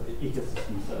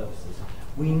ecosystem services.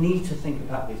 We need to think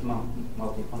about these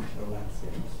multifunctional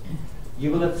landscapes.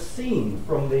 You will have seen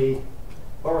from the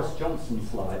Boris Johnson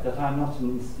slide that I'm not an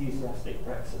enthusiastic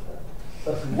Brexiter.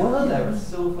 But were there a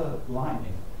silver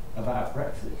lining about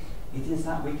Brexit, it is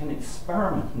that we can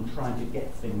experiment in trying to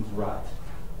get things right.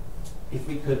 If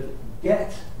we could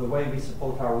get the way we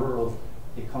support our rural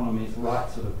economies right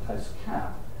sort of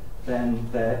post-cap, then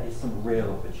there is some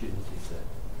real opportunities there.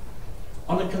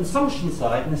 On the consumption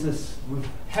side, and we're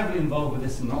heavily involved with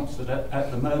this in Oxford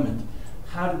at the moment,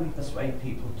 how do we persuade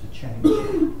people to change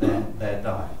their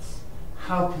diets?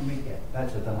 How can we get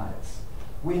better diets?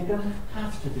 We're going to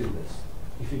have to do this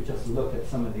if you just look at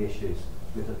some of the issues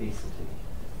with obesity.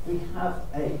 We have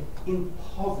an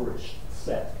impoverished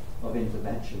set of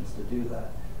interventions to do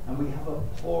that, and we have a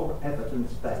poor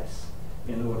evidence base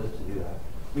in order to do that.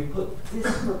 We put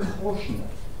disproportionate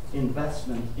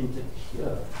investment into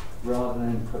cure rather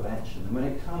than prevention. And when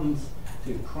it comes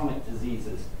to chronic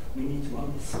diseases, we need to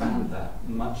understand that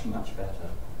much, much better.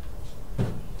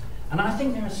 And I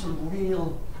think there are some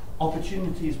real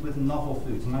opportunities with novel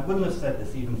foods. And I wouldn't have said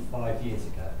this even 5 years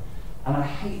ago. And I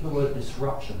hate the word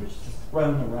disruption, which is just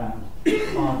thrown around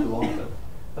far too often.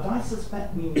 But I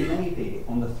suspect we may be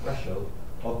on the threshold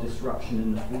of disruption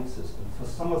in the food system for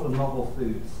some of the novel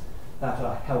foods that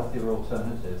are healthier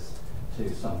alternatives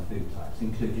to some food types,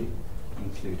 including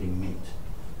meat.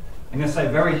 I'm going to say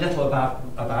very little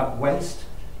about waste.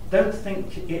 Don't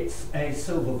think it's a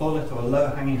silver bullet or a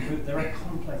low-hanging fruit. There are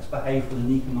complex behavioural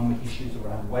and economic issues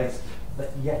around waste,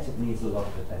 but yet it needs a lot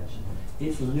of attention.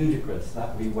 It's ludicrous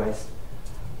that we waste,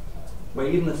 well,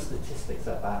 even the statistics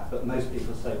are that, but most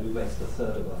people say we waste a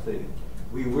third of our food.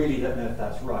 We really don't know if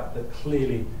that's right, but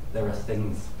clearly there are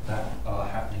things that are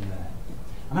happening there.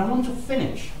 And I want to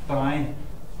finish by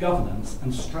governance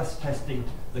and stress testing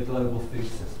the global food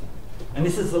system. And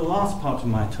this is the last part of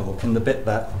my talk and the bit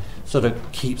that sort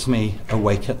of keeps me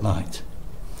awake at night.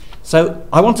 So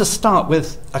I want to start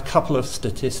with a couple of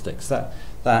statistics that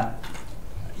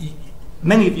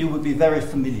many of you would be very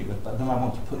familiar with, but then I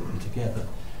want to put them together.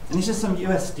 And this is some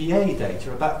USDA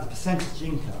data about the percentage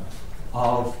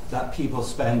income that people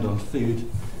spend on food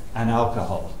and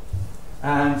alcohol.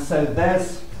 And so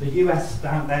there's the US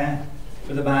down there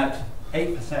with about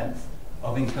 8%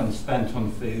 of income spent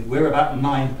on food. We're about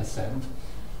 9%.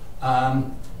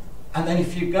 And then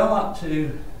if you go up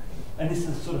to, and this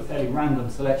is sort of fairly random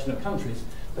selection of countries,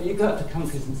 but you go up to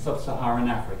countries in sub-Saharan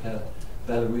Africa,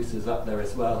 Belarus is up there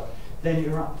as well, then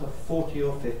you're up to 40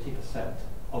 or 50%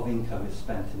 of income is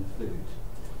spent in food.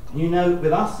 And you know,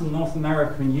 with us in North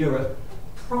America and Europe,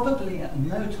 probably at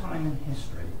no time in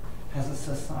history has a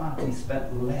society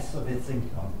spent less of its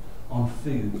income on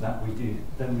food than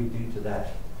we do today,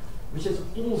 which has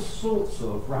all sorts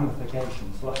of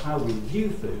ramifications for how we view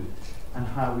food and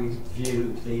how we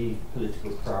view the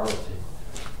political priority.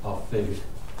 of food.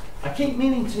 I keep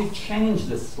meaning to change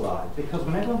this slide because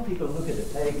whenever people look at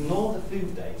it, they ignore the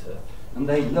food data and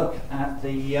they look at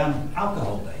the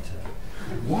alcohol data.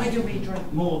 Why do we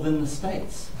drink more than the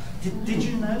States? Did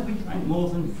you know we drank more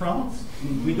than France? I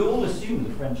mean, we'd all assume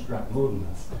the French drank more than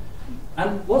us.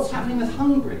 And what's happening with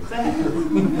Hungary? There.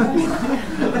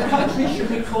 The country should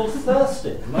be called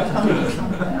thirsty, not hungry.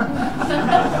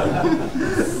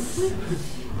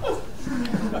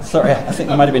 Sorry, I think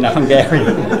there might have been a Hungarian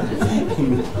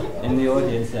in the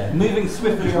audience there. Moving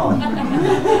swiftly on.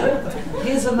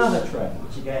 Here's another trend,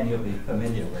 which again you'll be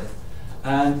familiar with.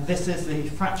 And this is the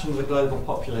fraction of the global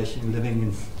population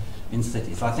living in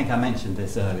cities. I think I mentioned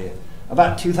this earlier.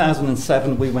 About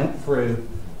 2007, we went through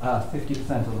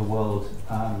 50% of the world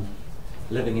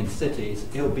living in cities.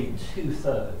 It'll be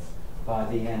 2/3 by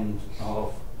the end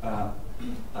of,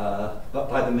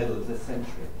 by the middle of this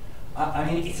century. I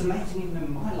mean, it's amazing even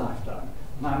in my lifetime,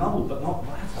 and I'm old but not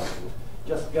that old,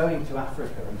 just going to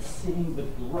Africa and seeing the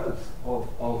growth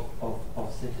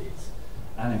of cities.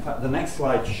 And in fact, the next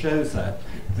slide shows that.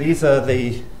 These are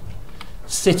the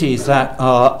cities that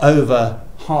are over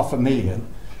 500,000,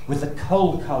 with the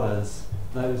cold colours,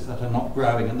 those that are not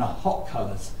growing, and the hot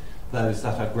colours, those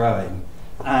that are growing.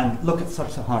 And look at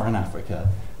sub-Saharan Africa.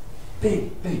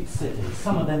 Big, big cities,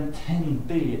 some of them 10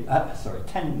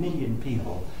 million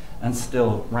people, and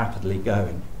still rapidly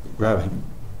growing.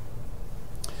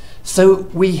 So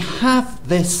we have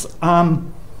this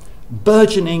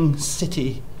burgeoning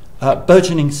cities.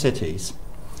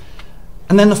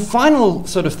 And then the final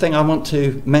sort of thing I want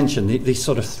to mention, these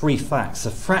sort of three facts: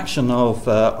 a fraction of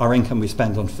our income we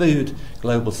spend on food,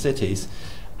 global cities,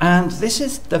 and this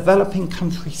is developing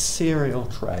country cereal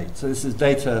trade. So this is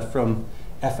data from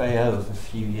FAO of a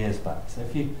few years back. So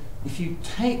if you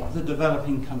take the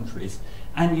developing countries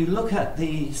and you look at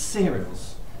the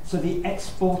cereals, so the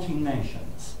exporting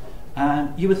nations,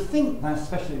 and you would think that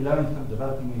especially low-income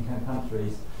developing income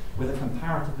countries with a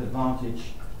comparative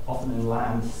advantage, often in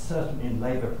land, certainly in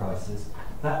labour prices,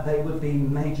 that they would be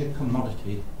major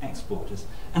commodity exporters.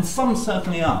 And some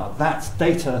certainly are. That's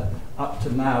data up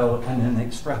to now and an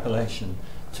extrapolation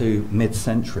to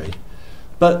mid-century.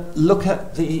 But look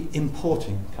at the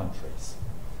importing countries.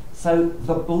 So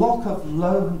the block of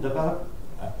low and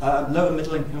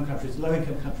middle income countries, low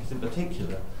income countries in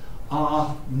particular,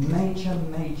 are major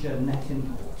net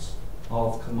imports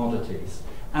of commodities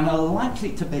and are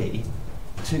likely to be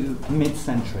to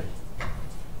mid-century.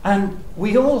 And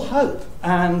we all hope,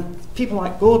 and people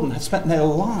like Gordon have spent their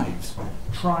lives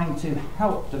trying to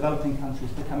help developing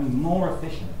countries becoming more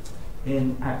efficient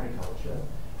in agriculture,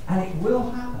 and it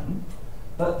will happen,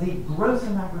 but the growth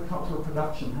in agricultural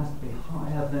production has to be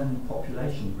higher than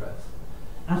population growth.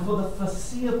 And for the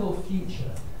foreseeable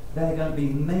future, they're going to be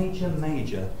major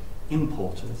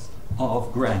importers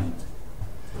of grain.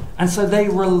 And so they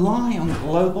rely on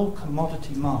global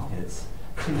commodity markets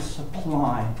to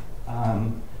supply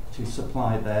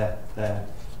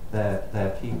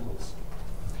their peoples.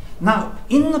 Now,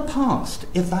 in the past,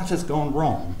 if that has gone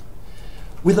wrong,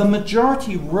 with a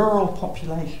majority rural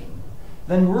population,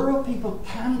 then rural people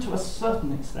can, to a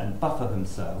certain extent, buffer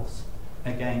themselves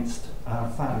against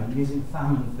famine, using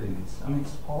famine foods. I mean,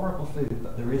 it's horrible food,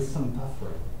 but there is some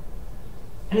buffering.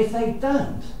 And if they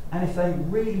don't, and if they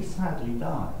really sadly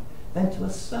die, then to a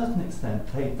certain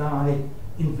extent they die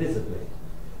invisibly.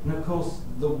 And of course,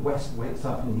 the West wakes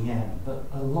up in the end, but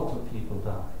a lot of people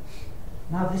die.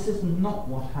 Now, this is not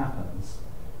what happens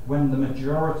when the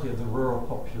majority of the rural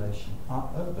population are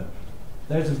urban.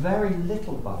 There's very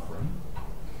little buffering,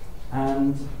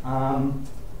 and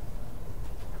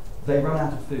they run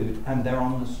out of food, and they're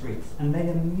on the streets, and they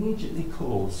immediately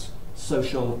cause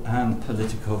social and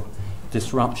political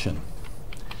disruption.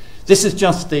 This is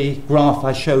just the graph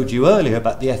I showed you earlier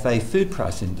about the FA Food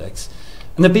Price Index.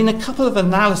 And there have been a couple of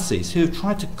analyses who have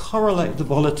tried to correlate the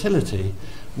volatility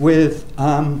with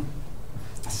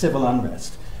civil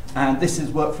unrest. And this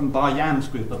is work from Bar Yam's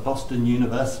group at Boston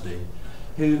University,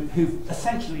 who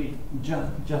essentially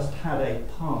just had a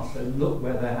pass, a look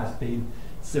where there has been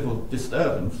civil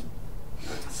disturbance.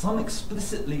 Some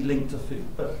explicitly linked to food,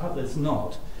 but others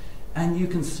not. And you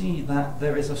can see that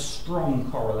there is a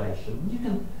strong correlation. You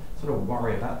can sort of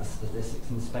worry about the statistics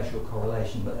and spatial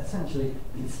correlation, but essentially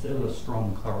it's still a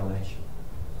strong correlation.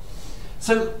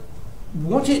 So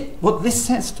what this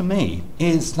says to me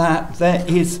is that there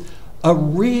is a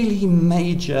really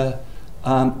major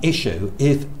issue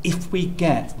if we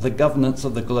get the governance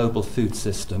of the global food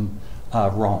system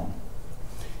wrong.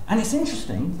 And it's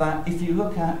interesting that if you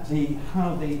look at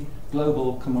how the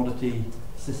global commodity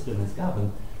system is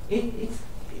governed,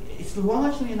 it's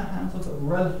largely in the hands of a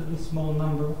relatively small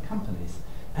number of companies.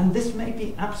 And this may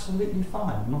be absolutely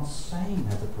fine. I'm not saying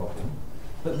there's a problem,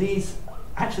 but these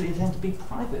actually tend to be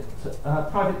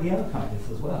privately owned companies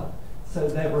as well. So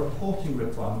their reporting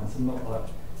requirements are not like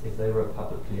if they were a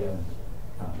publicly owned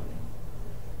company.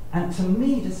 And to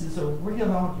me, this is a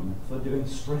real argument for doing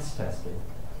stress testing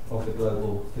of the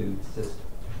global food system.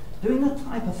 Doing the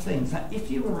type of things that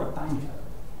if you were a banker,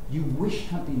 you wish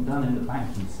had been done in the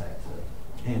banking sector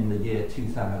in the year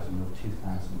 2000 or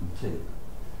 2002.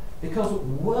 Because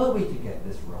were we to get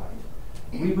this right,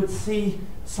 we would see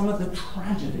some of the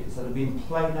tragedies that have been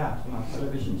played out on our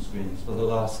television screens for the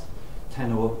last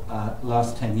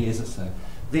 10 years or so.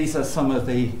 These are some of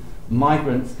the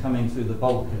migrants coming through the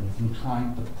Balkans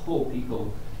and the poor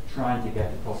people trying to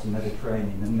get across the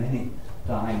Mediterranean, and many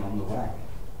dying on the way.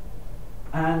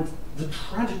 And the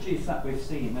tragedies that we've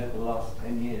seen over the last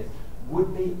 10 years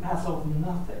would be as of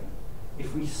nothing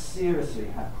if we seriously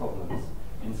had problems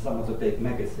in some of the big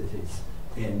megacities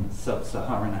in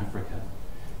sub-Saharan Africa.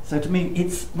 So to me,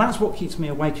 that's what keeps me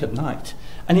awake at night.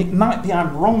 And it might be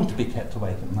I'm wrong to be kept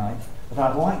awake at night, but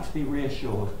I'd like to be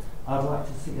reassured. I'd like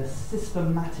to see a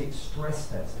systematic stress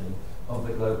testing of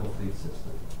the global food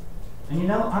system. And you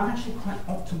know, I'm actually quite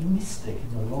optimistic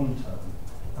in the long term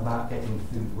about getting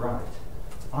food right.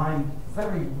 I'm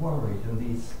very worried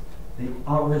in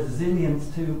our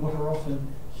resilience to what are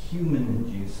often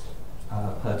human-induced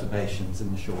perturbations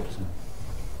in the short term.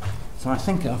 So I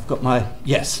think I've got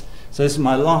yes. So this is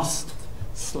my last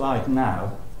slide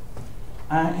now.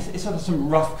 It's sort of some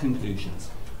rough conclusions.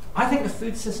 I think the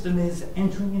food system is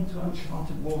entering into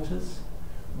uncharted waters.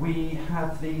 We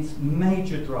have these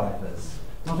major drivers,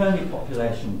 not only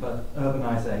population, but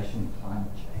urbanization,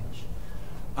 climate change.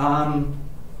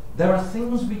 There are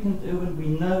things we can do and we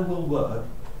know will work,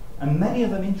 and many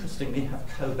of them, interestingly, have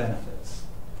co-benefits,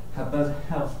 have both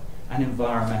health and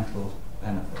environmental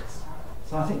benefits.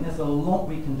 So I think there's a lot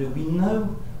we can do. We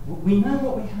know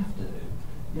what we have to do.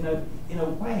 You know, in a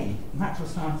way, natural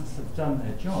scientists have done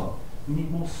their job. We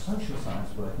need more social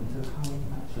science work into how we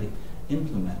can actually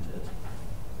implement it.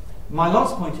 My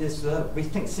last point is that we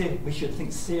should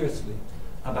think seriously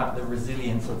about the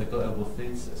resilience of the global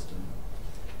food system.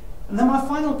 And then my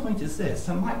final point is this.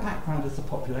 So my background is a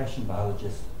population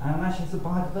biologist, and actually as a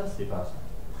biodiversity biologist,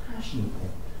 passionately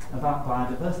about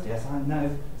biodiversity, as I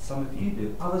know some of you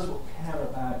do. Others will care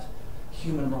about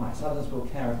human rights, others will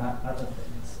care about other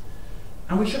things.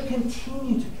 And we should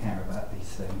continue to care about these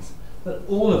things, but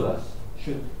all of us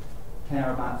should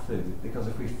care about food, because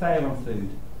if we fail on food,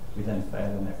 we then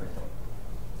fail on everything.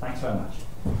 Thanks very much.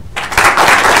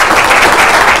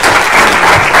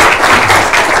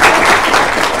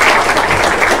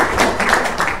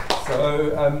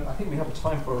 So I think we have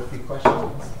time for a few questions,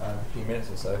 a few minutes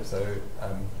or so. So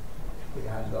put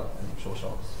your hands up and short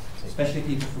shots. Especially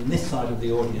people from this side of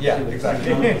the audience. Yeah,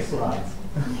 exactly. The slides.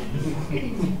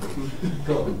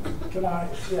 Go on. Can I?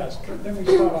 Yes. Let me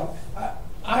start off.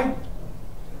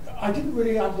 I didn't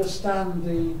really understand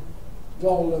the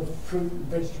role of fruit and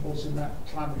vegetables in that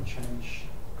climate change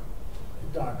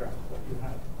diagram that you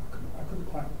had. I couldn't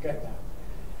quite get that.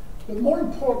 But more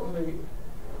importantly,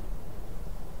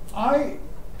 because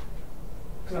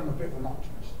I'm a bit of an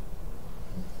optimist,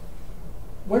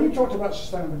 when you talked about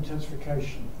sustainable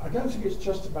intensification, I don't think it's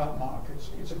just about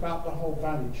markets, it's about the whole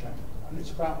value chain. And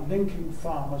it's about linking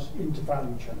farmers into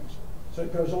value chains. So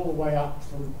it goes all the way up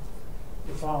from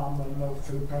the farm and the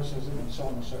food processing and so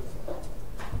on and so forth.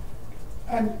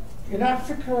 And in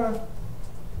Africa,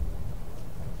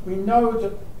 we know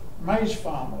that maize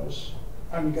farmers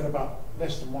only get about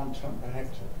less than 1 ton per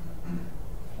hectare.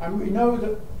 And we know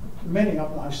that many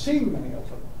of them, I've seen many of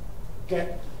them,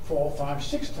 get 4, 5,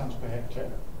 6 tons per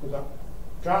hectare with a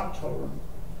drought-tolerant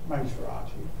maize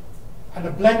variety and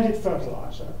a blended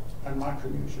fertilizer and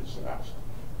micronutrients thereafter,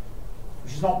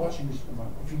 which is not what's used at the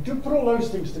moment. If you do put all those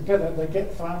things together, they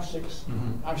get 5, 6.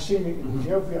 I've seen it in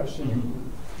Ethiopia, I've seen it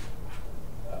in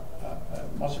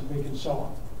Mozambique and so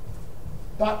on.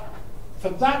 But for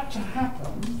that to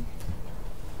happen,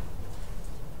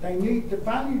 they need the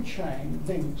value chain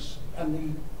links and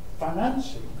the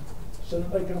financing so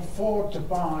that they can afford to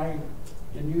buy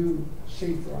the new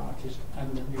seed varieties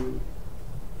and the new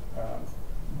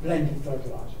blended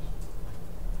fertilizers.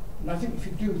 And I think if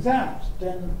you do that,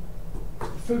 then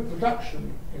food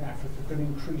production in Africa can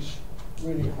increase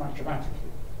really quite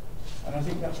dramatically. And I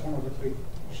think that's one of the big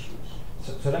issues.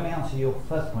 So let me answer your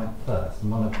first point first,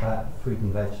 and one about fruit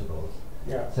and vegetables.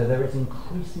 Yeah. So there is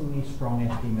increasingly strong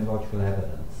epidemiological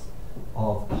evidence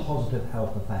of positive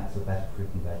health effects of better fruit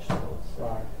and vegetables.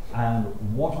 Right. And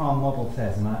what our model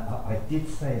says, and I did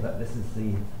say that this is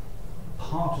the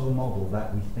part of the model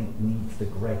that we think needs the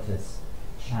greatest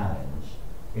challenge,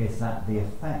 is that the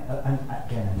effect, and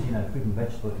again, you know, fruit and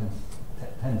vegetable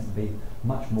tends to be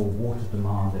much more water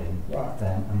demanding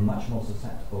than, and much more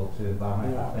susceptible to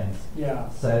environmental things.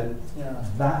 So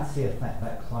that's the effect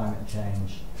that climate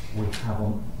change would have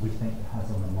on, we think it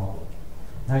has on the model.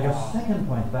 Now your second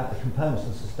point about the components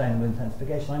of sustainable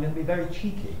intensification, I'm going to be very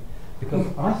cheeky, because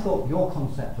I thought your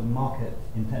concept of market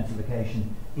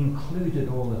intensification included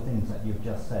all the things that you've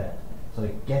just said. So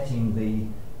getting the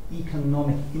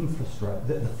economic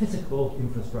infrastructure, the physical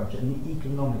infrastructure and the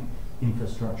economic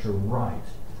infrastructure right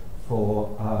for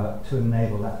to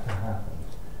enable that to happen.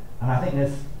 And I think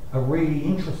there's a really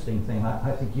interesting thing,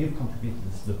 I think you've contributed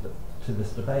to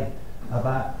this debate,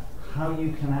 about how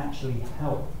you can actually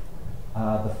help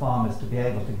the farmers to be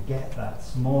able to get that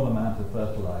small amount of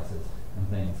fertilizers and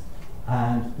things,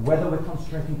 and whether we're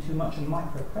concentrating too much on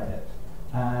microcredit,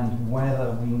 and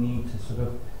whether we need to sort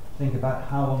of think about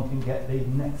how one can get the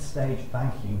next stage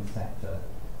banking sector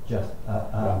just...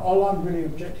 all I'm really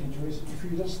objecting to is if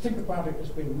you just think about it as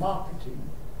being marketing,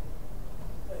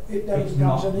 it then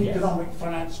becomes an economic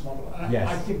finance model. And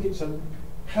I think it's a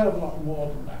hell of a lot more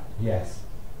than that. Yes.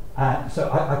 So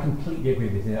I completely agree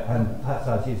with you, and perhaps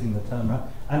I was using the term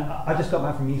wrong. And I just got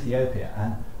back from Ethiopia,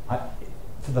 and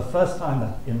for the first time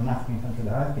in an African country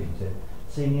that I've been to,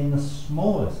 seeing in the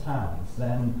smallest towns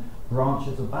then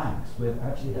branches of banks, with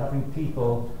actually having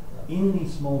people in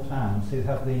these small towns who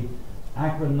have the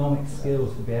agronomic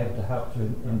skills to be able to help to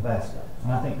invest.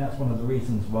 And I think that's one of the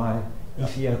reasons why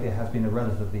Ethiopia has been a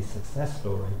relatively success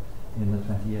story in the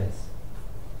 20 years.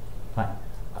 I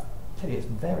tell you, it's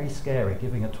very scary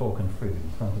giving a talk on food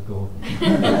in front of Gordon.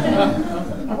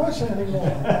 I won't say anything more.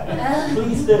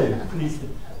 Please do, please do.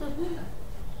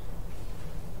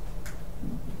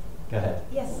 Go ahead.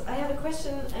 Yes, I have a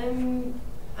question.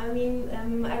 I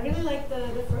really like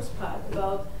the first part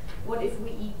about what if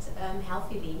we eat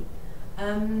healthily.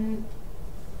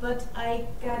 But I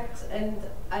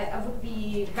would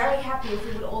be very happy if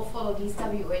we would all follow these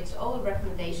WHO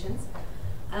recommendations.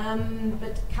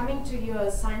 But coming to your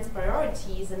science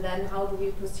priorities and then how do we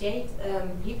persuade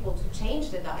people to change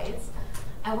their diets,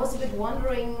 I was a bit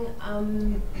wondering,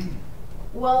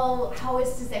 well, how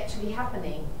is this actually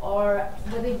happening? Or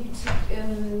whether you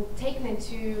taken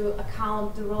into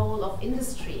account the role of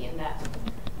industry in that.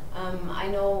 I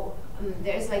know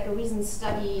there's like a recent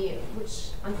study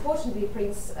which unfortunately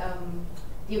brings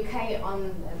the UK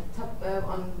on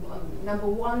number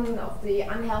one of the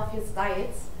unhealthiest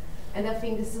diets. And I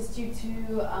think this is due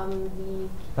to the...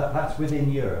 That's within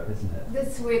Europe, isn't it?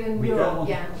 That's within we Europe, don't want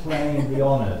to claim the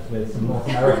honours with some North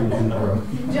Americans in the room.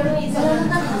 Germany is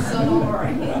so don't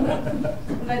worry.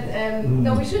 But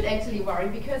no, we should actually worry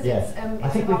because it's I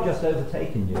think we've just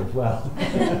overtaken you as well.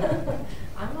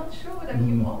 I'm not sure whether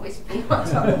you've always been, I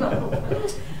don't know.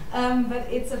 But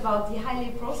it's about the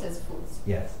highly processed foods.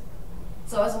 Yes.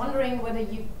 So I was wondering whether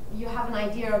you have an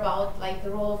idea about like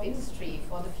the role of industry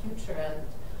for the future,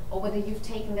 or whether you've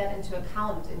taken that into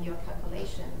account in your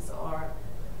calculations, or...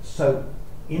 So,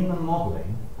 in the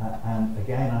modelling, and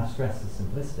again I stress the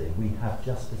simplicity, we have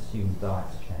just assumed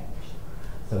diets change.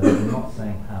 So we're not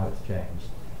saying how it's changed.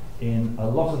 In a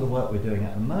lot of the work we're doing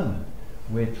at the moment,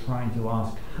 we're trying to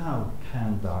ask how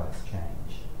can diets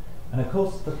change? And of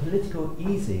course the political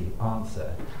easy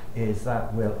answer is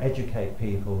that we'll educate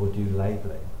people, we'll do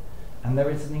labelling. And there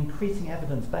is an increasing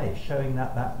evidence base showing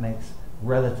that that makes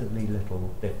relatively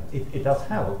little difference. It does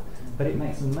help, but it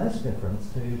makes the most difference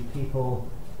to people,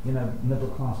 you know, middle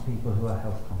class people who are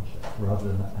health conscious rather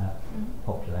than at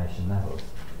population levels.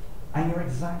 And you're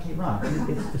exactly right.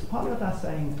 It's part of what I was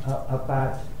saying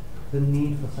about the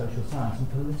need for social science and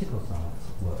political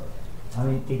science work. I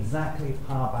mean, exactly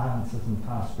power balances and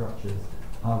power structures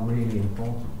are really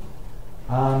important.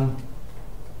 I'm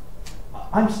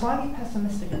slightly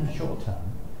pessimistic in the short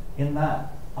term in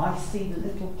that I see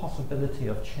little possibility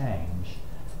of change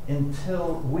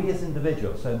until we as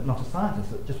individuals, so not as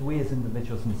scientists, but just we as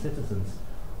individuals and citizens,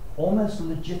 almost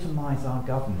legitimize our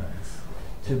governments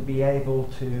to be able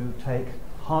to take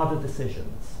harder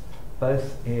decisions,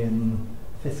 both in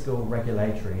fiscal,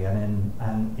 regulatory, and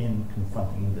in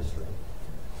confronting industry.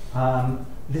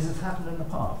 This has happened in the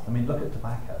past. I mean, look at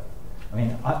tobacco. I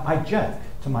mean, I joke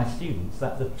to my students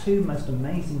that the two most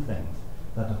amazing things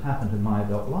that have happened in my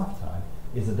adult lifetime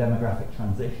is a demographic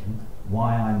transition,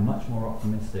 why I'm much more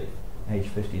optimistic age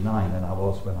 59 than I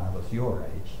was when I was your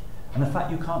age, and the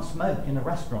fact you can't smoke in a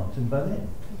restaurant in Berlin.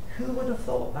 Who would have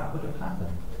thought that would have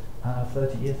happened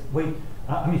 30 years?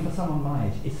 I mean, for someone my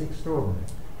age, it's extraordinary.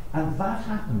 And that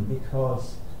happened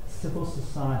because civil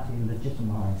society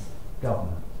legitimized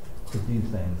government to do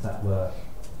things that were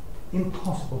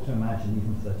impossible to imagine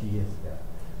even 30 years ago.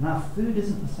 Now, food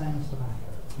isn't the same as tobacco.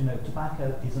 You know,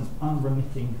 tobacco is an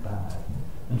unremitting bad,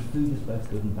 and food is both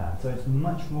good and bad. So it's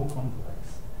much more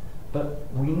complex.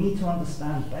 But we need to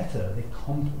understand better the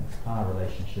complex power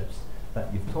relationships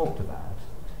that you've talked about.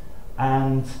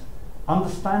 And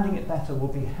understanding it better will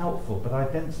be helpful, but I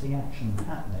don't see action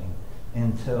happening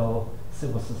until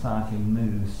civil society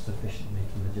moves sufficiently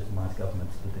to legitimize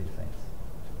governments to do things.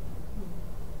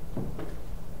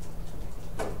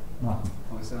 Martin.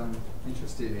 I was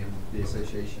interested in the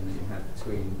association that you had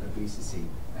between obesity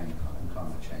and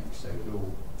climate change. So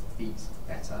we'll eat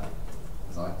better,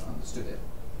 as I understood it.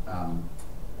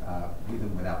 With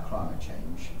and without climate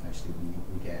change, actually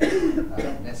we get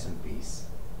less obese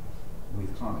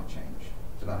with climate change.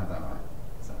 Did I have that right?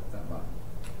 Is that right?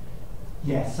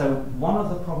 Yes, so one of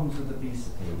the problems with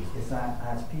obesity is that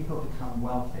as people become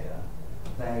wealthier,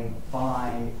 they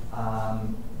buy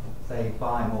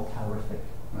more calorific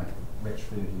rich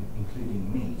food,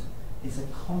 including meat. It's a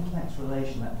complex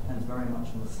relation that depends very much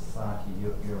on the society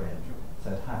you're in.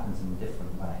 So it happens in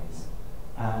different ways.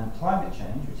 And climate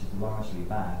change, which is largely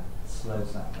bad,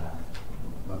 slows that down.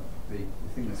 But the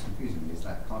thing that's confusing me is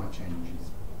that climate change is,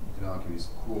 you could argue, is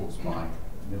caused by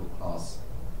middle class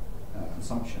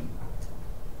consumption,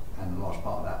 and a large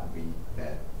part of that would be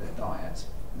their diet.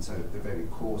 And so the very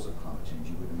cause of climate change,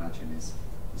 you would imagine, is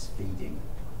feeding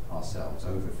ourselves,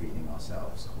 overfeeding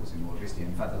ourselves, causing more obesity.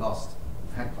 In fact,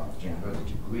 we've had climate change, but a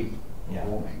degree of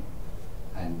warming,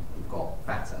 and we've got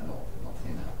fatter, not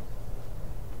thinner.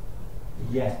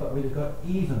 Yes, but we've got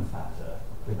even fatter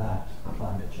without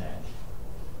climate change.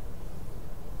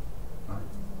 Right.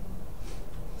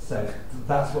 So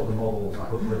that's what the model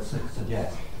would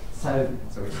suggest. So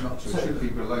it's not. So it should be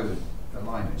below the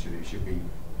line. It should be.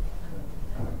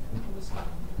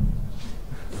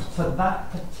 For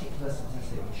that particular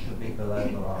statistic, it should be below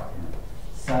the line.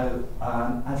 So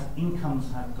as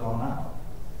incomes have gone up,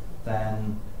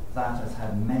 then that has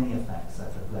had many effects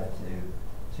that have led to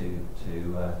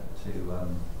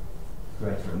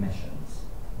greater emissions.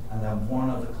 And then one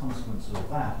of the consequences of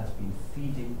that has been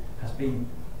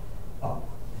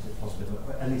is it possible,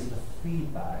 at least the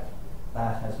feedback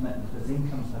that has meant that as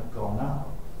incomes have gone up,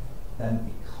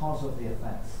 then because of the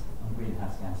effects on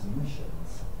greenhouse gas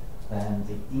emissions, then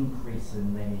the increase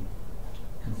in the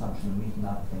consumption of meat and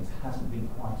other things hasn't been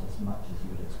quite as much as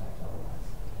you would expect otherwise.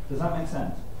 Does that make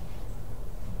sense?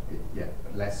 Yeah,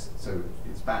 but less. So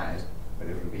it's bad, but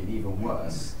it would be even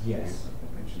worse. Yes.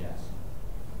 Yes.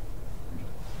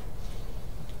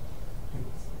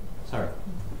 Sorry.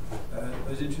 I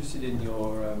was interested in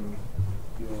your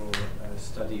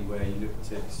study where you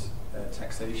looked at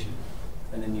taxation,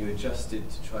 and then you adjusted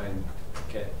to try and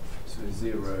get sort of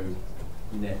zero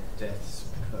net deaths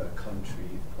per country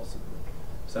if possible.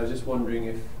 So I was just wondering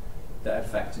if that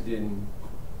had factored in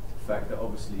the fact that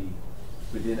obviously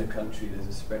within a country there's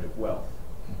a spread of wealth.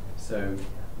 So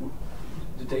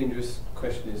the dangerous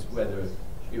question is whether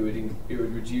it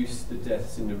would reduce the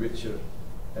deaths in the richer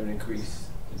and increase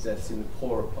the deaths in the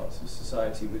poorer parts of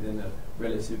society within a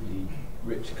relatively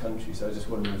rich country. So I was just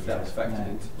wondering if that was factored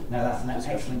into. No, that's an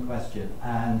excellent question.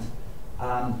 And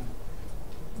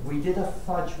we did a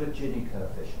fudge with Gini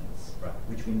coefficients,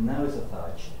 which we know is a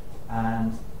fudge.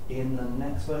 And in the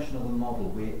next version of the model,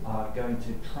 we are going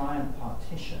to try and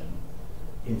partition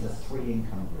into 3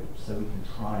 income groups, so we can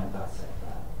try and dissect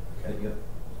that. Okay. But you're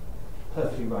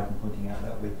perfectly right in pointing out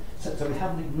that so we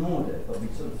haven't ignored it, but we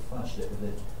sort of fudged it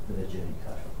with a Gini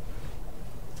curve.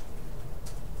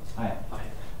 Hi.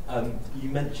 You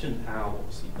mentioned how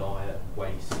obviously diet,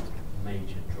 waste,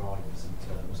 major drivers in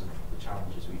terms of the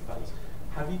challenges we face.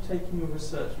 Have you taken your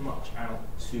research much out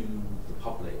to the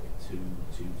public, to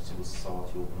civil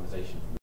society organisations?